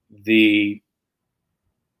the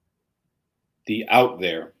out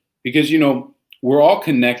there, because we're all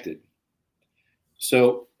connected.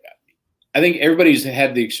 So I think everybody's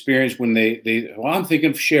had the experience when well, I'm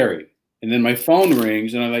thinking of Sherry, and then my phone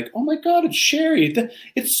rings and I'm like, oh my God, it's Sherry.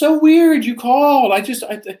 It's so weird you called.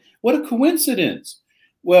 What a coincidence.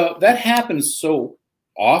 Well, that happens so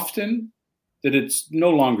often that it's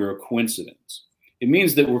no longer a coincidence. It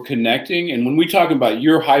means that we're connecting. And when we talk about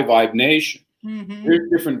your high vibe nation, there's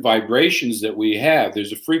different vibrations that we have.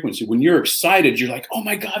 There's a frequency. When you're excited, you're like, oh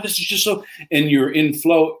my God, this is just so, and you're in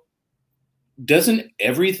flow. Doesn't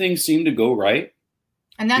everything seem to go right?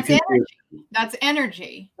 And that's energy. That's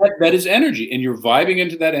energy. That is energy. And you're vibing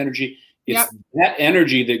into that energy. It's that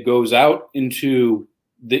energy that goes out into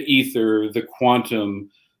the ether, the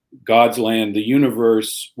quantum, God's land, the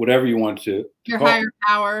universe, whatever you want to your higher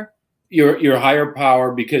power. Your higher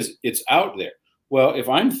power, because it's out there. Well, if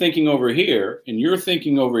I'm thinking over here and you're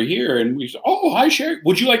thinking over here, and we say, oh, hi, Sherry,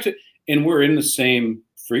 would you like to? And we're in the same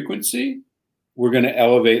frequency, we're going to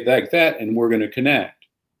elevate like that, and we're going to connect.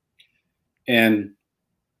 And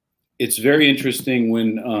it's very interesting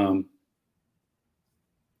when,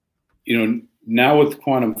 now with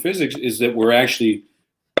quantum physics, is that we're actually,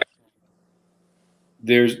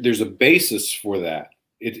 there's a basis for that.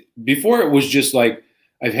 Before it was just like,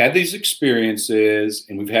 I've had these experiences,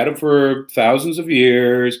 and we've had them for thousands of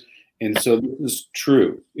years, and so this is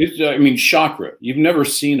true. Chakra. You've never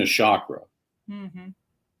seen a chakra, and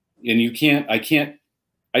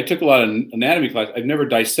I took a lot of anatomy class. I've never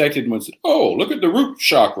dissected one and said, "Oh, look at the root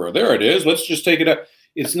chakra. There it is. Let's just take it up."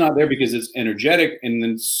 It's not there because it's energetic, and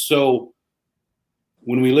then so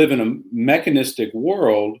when we live in a mechanistic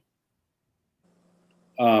world,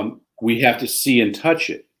 we have to see and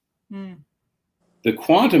touch it. The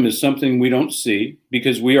quantum is something we don't see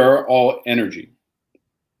because we are all energy.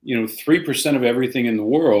 3% of everything in the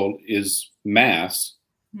world is mass.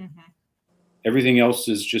 Everything else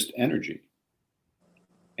is just energy.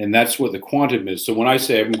 And that's what the quantum is. So when I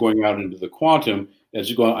say I'm going out into the quantum,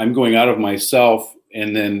 I'm going out of myself,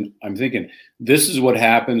 and then I'm thinking, this is what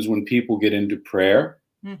happens when people get into prayer.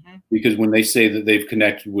 Because when they say that they've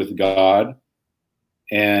connected with God,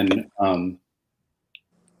 and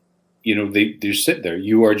they sit there.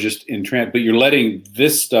 You are just in trance, but you're letting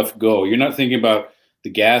this stuff go. You're not thinking about the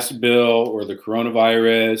gas bill or the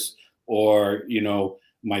coronavirus or,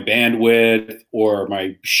 my bandwidth or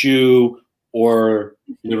my shoe or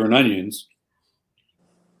liver and onions.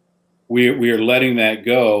 We are letting that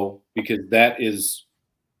go because that is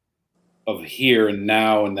of here and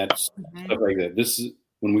now, and that's stuff like that. This is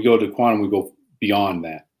when we go to quantum, we go beyond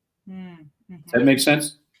that. Does that make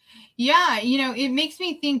sense? Yeah, it makes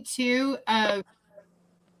me think too of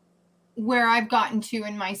where I've gotten to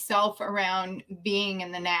in myself around being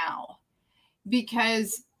in the now,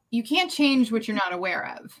 because you can't change what you're not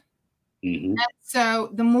aware of. And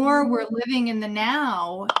so the more we're living in the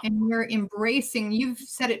now and we're embracing, you've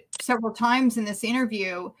said it several times in this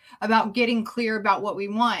interview about getting clear about what we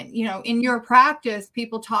want. In your practice,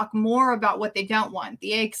 people talk more about what they don't want,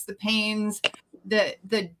 the aches, the pains,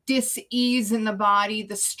 the dis-ease in the body,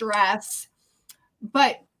 the stress.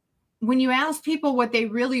 But when you ask people what they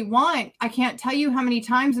really want, I can't tell you how many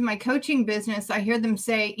times in my coaching business I hear them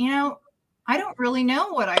say, I don't really know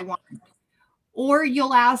what I want. Or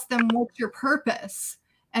you'll ask them, what's your purpose?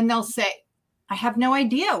 And they'll say, I have no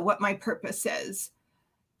idea what my purpose is.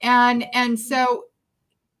 And so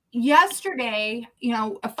yesterday,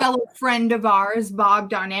 a fellow friend of ours, Bob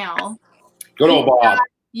Donnell. Good old Bob.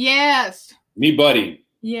 Yes. Me buddy.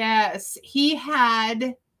 Yes. He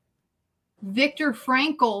had Viktor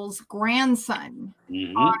Frankl's grandson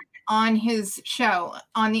on his show,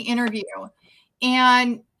 on the interview.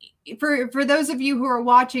 And for those of you who are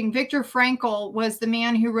watching, Viktor Frankl was the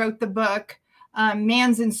man who wrote the book,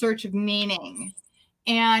 Man's in Search of Meaning.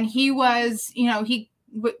 And he was, he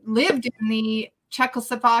lived in the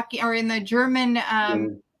Czechoslovakia or in the German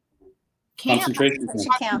concentration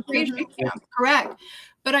camp. Correct.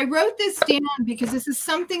 But I wrote this down because this is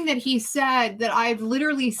something that he said that I've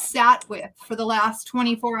literally sat with for the last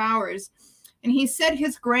 24 hours. And he said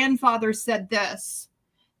his grandfather said this,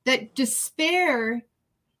 that despair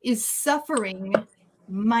is suffering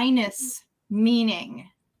minus meaning.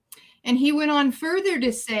 And he went on further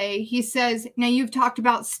to say, he says, now you've talked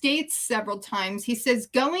about states several times. He says,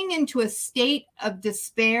 going into a state of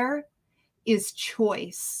despair is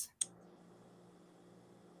choice.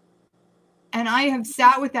 And I have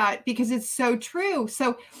sat with that because it's so true.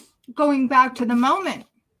 So going back to the moment,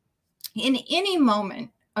 in any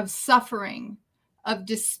moment of suffering, of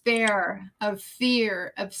despair, of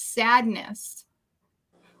fear, of sadness,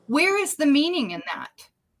 where is the meaning in that?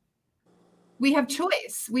 We have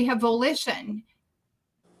choice. We have volition.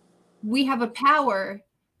 We have a power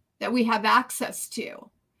that we have access to.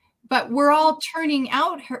 But we're all turning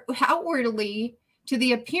outwardly to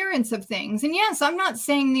the appearance of things. And yes, I'm not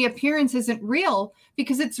saying the appearance isn't real,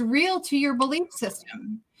 because it's real to your belief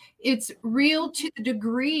system. It's real to the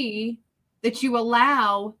degree that you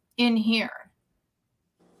allow in here.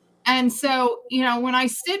 And so, when I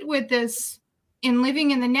sit with this in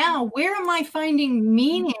living in the now, where am I finding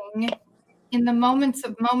meaning in the moments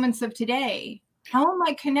of today? How am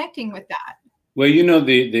I connecting with that? Well,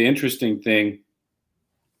 the interesting thing,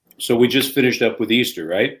 so we just finished up with Easter,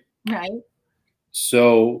 right? Right.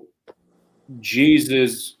 So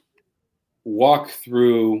Jesus walked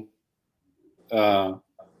through up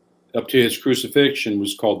to his crucifixion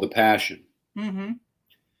was called the Passion. Mm-hmm.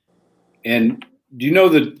 And do you know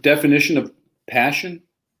the definition of passion?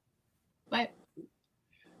 What?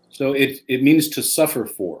 So it means to suffer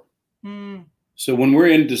for. Mm. So when we're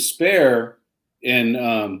in despair,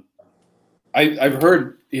 and I've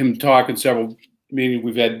heard him talk in several meetings.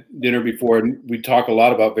 We've had dinner before, and we talk a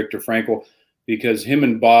lot about Viktor Frankl, because him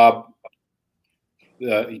and Bob,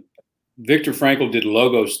 Viktor Frankl did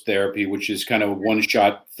logos therapy, which is kind of a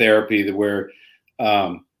one-shot therapy where,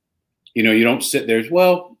 you don't sit there,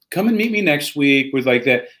 well, come and meet me next week with like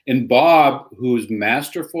that. And Bob, who's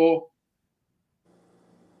masterful,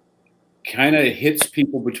 kind of hits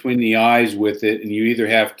people between the eyes with it, and you either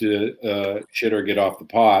have to shit or get off the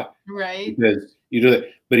pot. Right. Because you do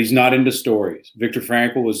that. But he's not into stories. Viktor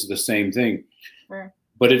Frankl was the same thing. Sure.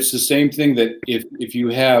 But it's the same thing that if you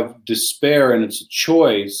have despair and it's a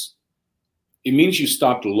choice, it means you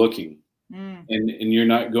stopped looking and you're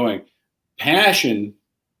not going. Passion,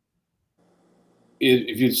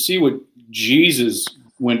 if you see what Jesus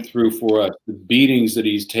went through for us, the beatings that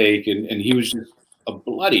he's taken, and he was just a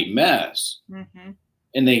bloody mess. Mm-hmm.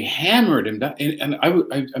 And they hammered him down. And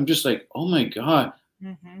I'm just like, oh my God.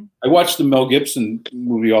 Mm-hmm. I watch the Mel Gibson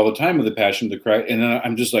movie all the time of The Passion of the Christ, and then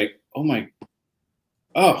I'm just like,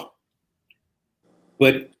 oh.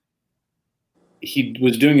 But he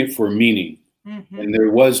was doing it for meaning. Mm-hmm. And there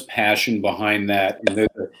was passion behind that.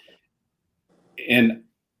 And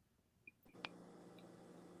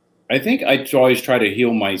I think I always try to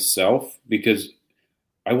heal myself, because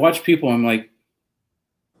I watch people, I'm like,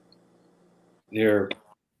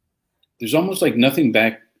 there's almost like nothing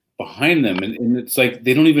back behind them. And it's like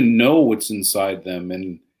they don't even know what's inside them.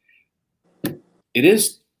 And it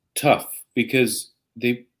is tough, because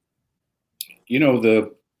they,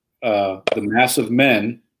 the mass of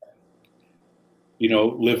men,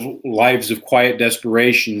 live lives of quiet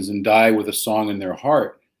desperations and die with a song in their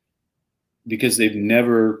heart, because they've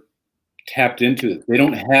never tapped into it. They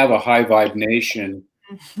don't have a high vibe nation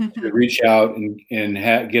to reach out and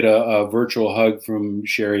get a virtual hug from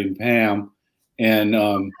Sherry and Pam, and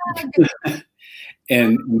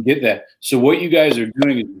and get that. So what you guys are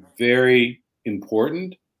doing is very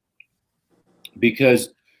important,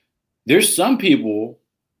 because there's some people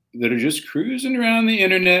that are just cruising around the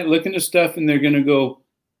internet looking at stuff, and they're going to go,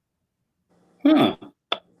 huh,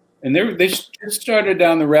 And they just started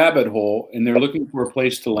down the rabbit hole, and they're looking for a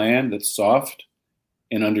place to land that's soft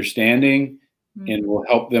and understanding, and will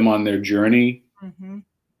help them on their journey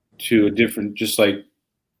to a different, just like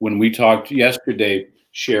when we talked yesterday,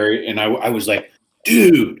 Sherry, and I was like,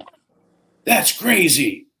 dude, that's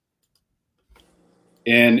crazy.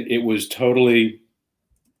 And it was totally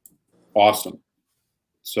awesome.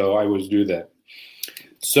 So I always do that.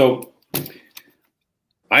 So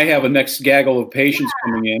I have a next gaggle of patients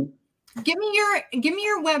coming in. Give me your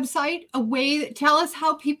website, tell us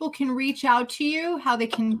how people can reach out to you, how they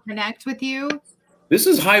can connect with you. This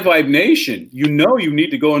is High Vibe Nation. You know you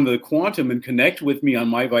need to go into the quantum and connect with me on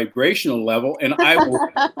my vibrational level, and I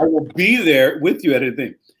will be there with you at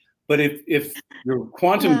anything. But if your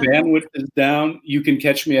quantum bandwidth is down, you can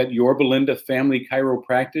catch me at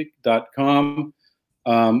yourbelinda.familychiropractic.com.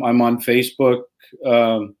 I'm on Facebook,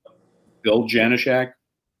 Bill Janeshak,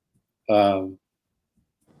 all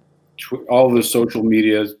the social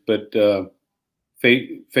medias, but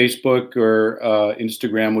Facebook or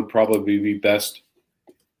Instagram would probably be best.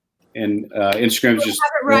 And Instagram's just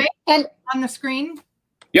have it right and on the screen.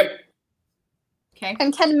 Yep. Okay.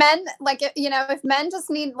 And can men, like, if men just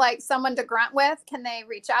need like someone to grunt with, can they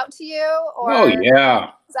reach out to you? Or oh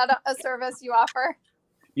yeah, is that a service you offer?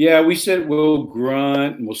 Yeah, we said we'll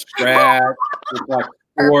grunt and we'll scratch, we'll talk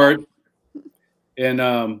sport,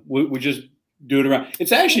 and we just do it around.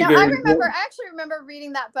 It's actually very. I actually remember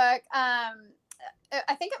reading that book. I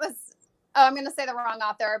think it was. Oh, I'm going to say the wrong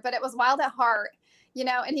author, but it was Wild at Heart.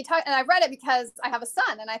 And he talked, and I read it because I have a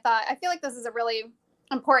son, and I thought, I feel like this is a really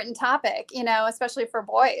important topic, especially for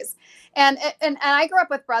boys. And I grew up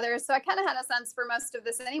with brothers, so I kind of had a sense for most of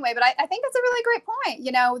this anyway, but I think it's a really great point.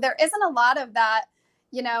 There isn't a lot of that,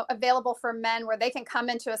 available for men where they can come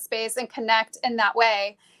into a space and connect in that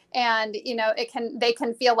way. And, they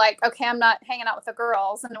can feel like, okay, I'm not hanging out with the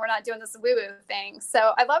girls and we're not doing this woo-woo thing.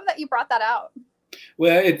 So I love that you brought that out.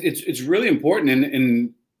 Well, it's really important.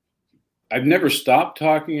 And I've never stopped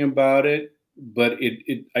talking about it, but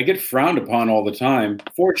I get frowned upon all the time.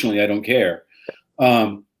 Fortunately, I don't care.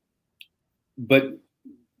 But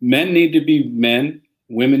men need to be men.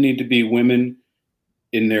 Women need to be women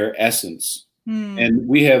in their essence. And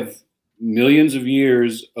we have millions of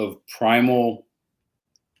years of primal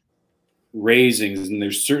raisings, and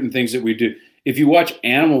there's certain things that we do. If you watch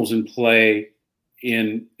animals in play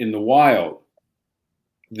in the wild,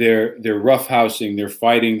 they're roughhousing, they're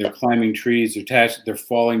fighting, they're climbing trees, they're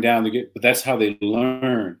falling down. But that's how they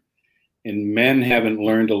learn. And men haven't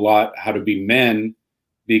learned a lot how to be men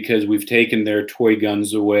because we've taken their toy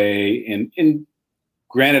guns away. And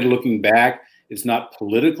granted, looking back, it's not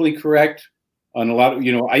politically correct on a lot of,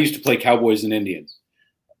 I used to play cowboys and Indians.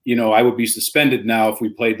 I would be suspended now if we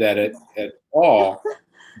played that at all.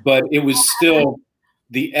 But it was still,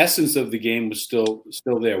 the essence of the game was still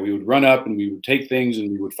there. We would run up and we would take things and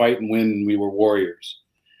we would fight and win, and we were warriors.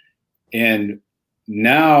 And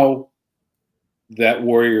now that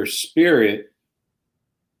warrior spirit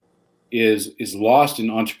is lost in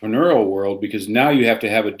entrepreneurial world, because now you have to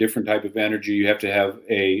have a different type of energy. You have to have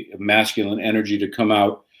a masculine energy to come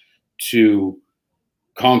out to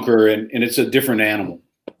conquer, and it's a different animal.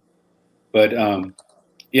 But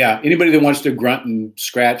yeah, anybody that wants to grunt and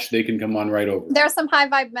scratch, they can come on right over. There's some high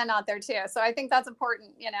vibe men out there too, so I think that's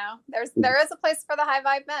important. There is a place for the high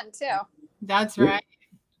vibe men too. That's right.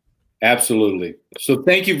 Absolutely. So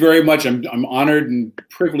thank you very much. I'm honored and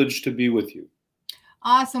privileged to be with you.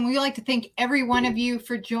 Awesome. We'd like to thank every one of you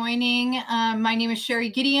for joining. My name is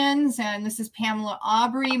Sherry Gideons, and this is Pamela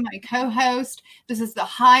Aubrey, my co-host. This is the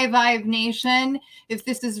High Vibe Nation. If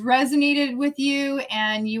this has resonated with you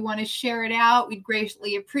and you want to share it out, we'd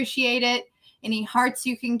greatly appreciate it. Any hearts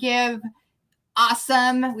you can give,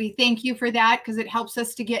 awesome. We thank you for that, because it helps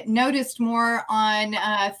us to get noticed more on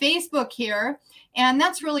Facebook here. And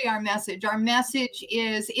that's really our message. Our message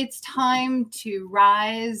is it's time to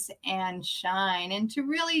rise and shine and to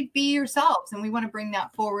really be yourselves. And we want to bring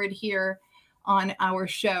that forward here on our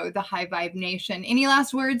show, the High Vibe Nation. Any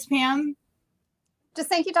last words, Pam? Just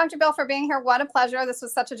thank you, Dr. Bill, for being here. What a pleasure. This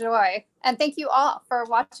was such a joy. And thank you all for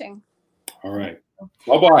watching. All right.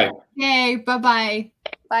 Bye-bye. Yay. Bye-bye.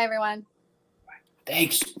 Bye, everyone.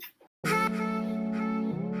 Thanks.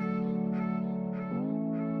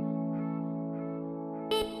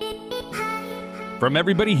 From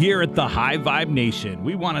everybody here at the High Vibe Nation,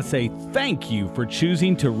 we want to say thank you for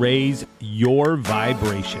choosing to raise your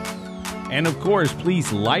vibration. And of course,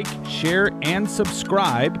 please like, share, and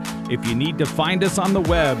subscribe. If you need to find us on the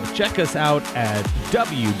web, check us out at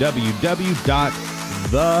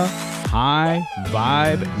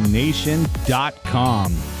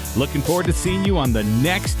www.thehighvibenation.com. Looking forward to seeing you on the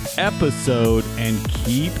next episode, and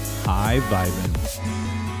keep high vibing.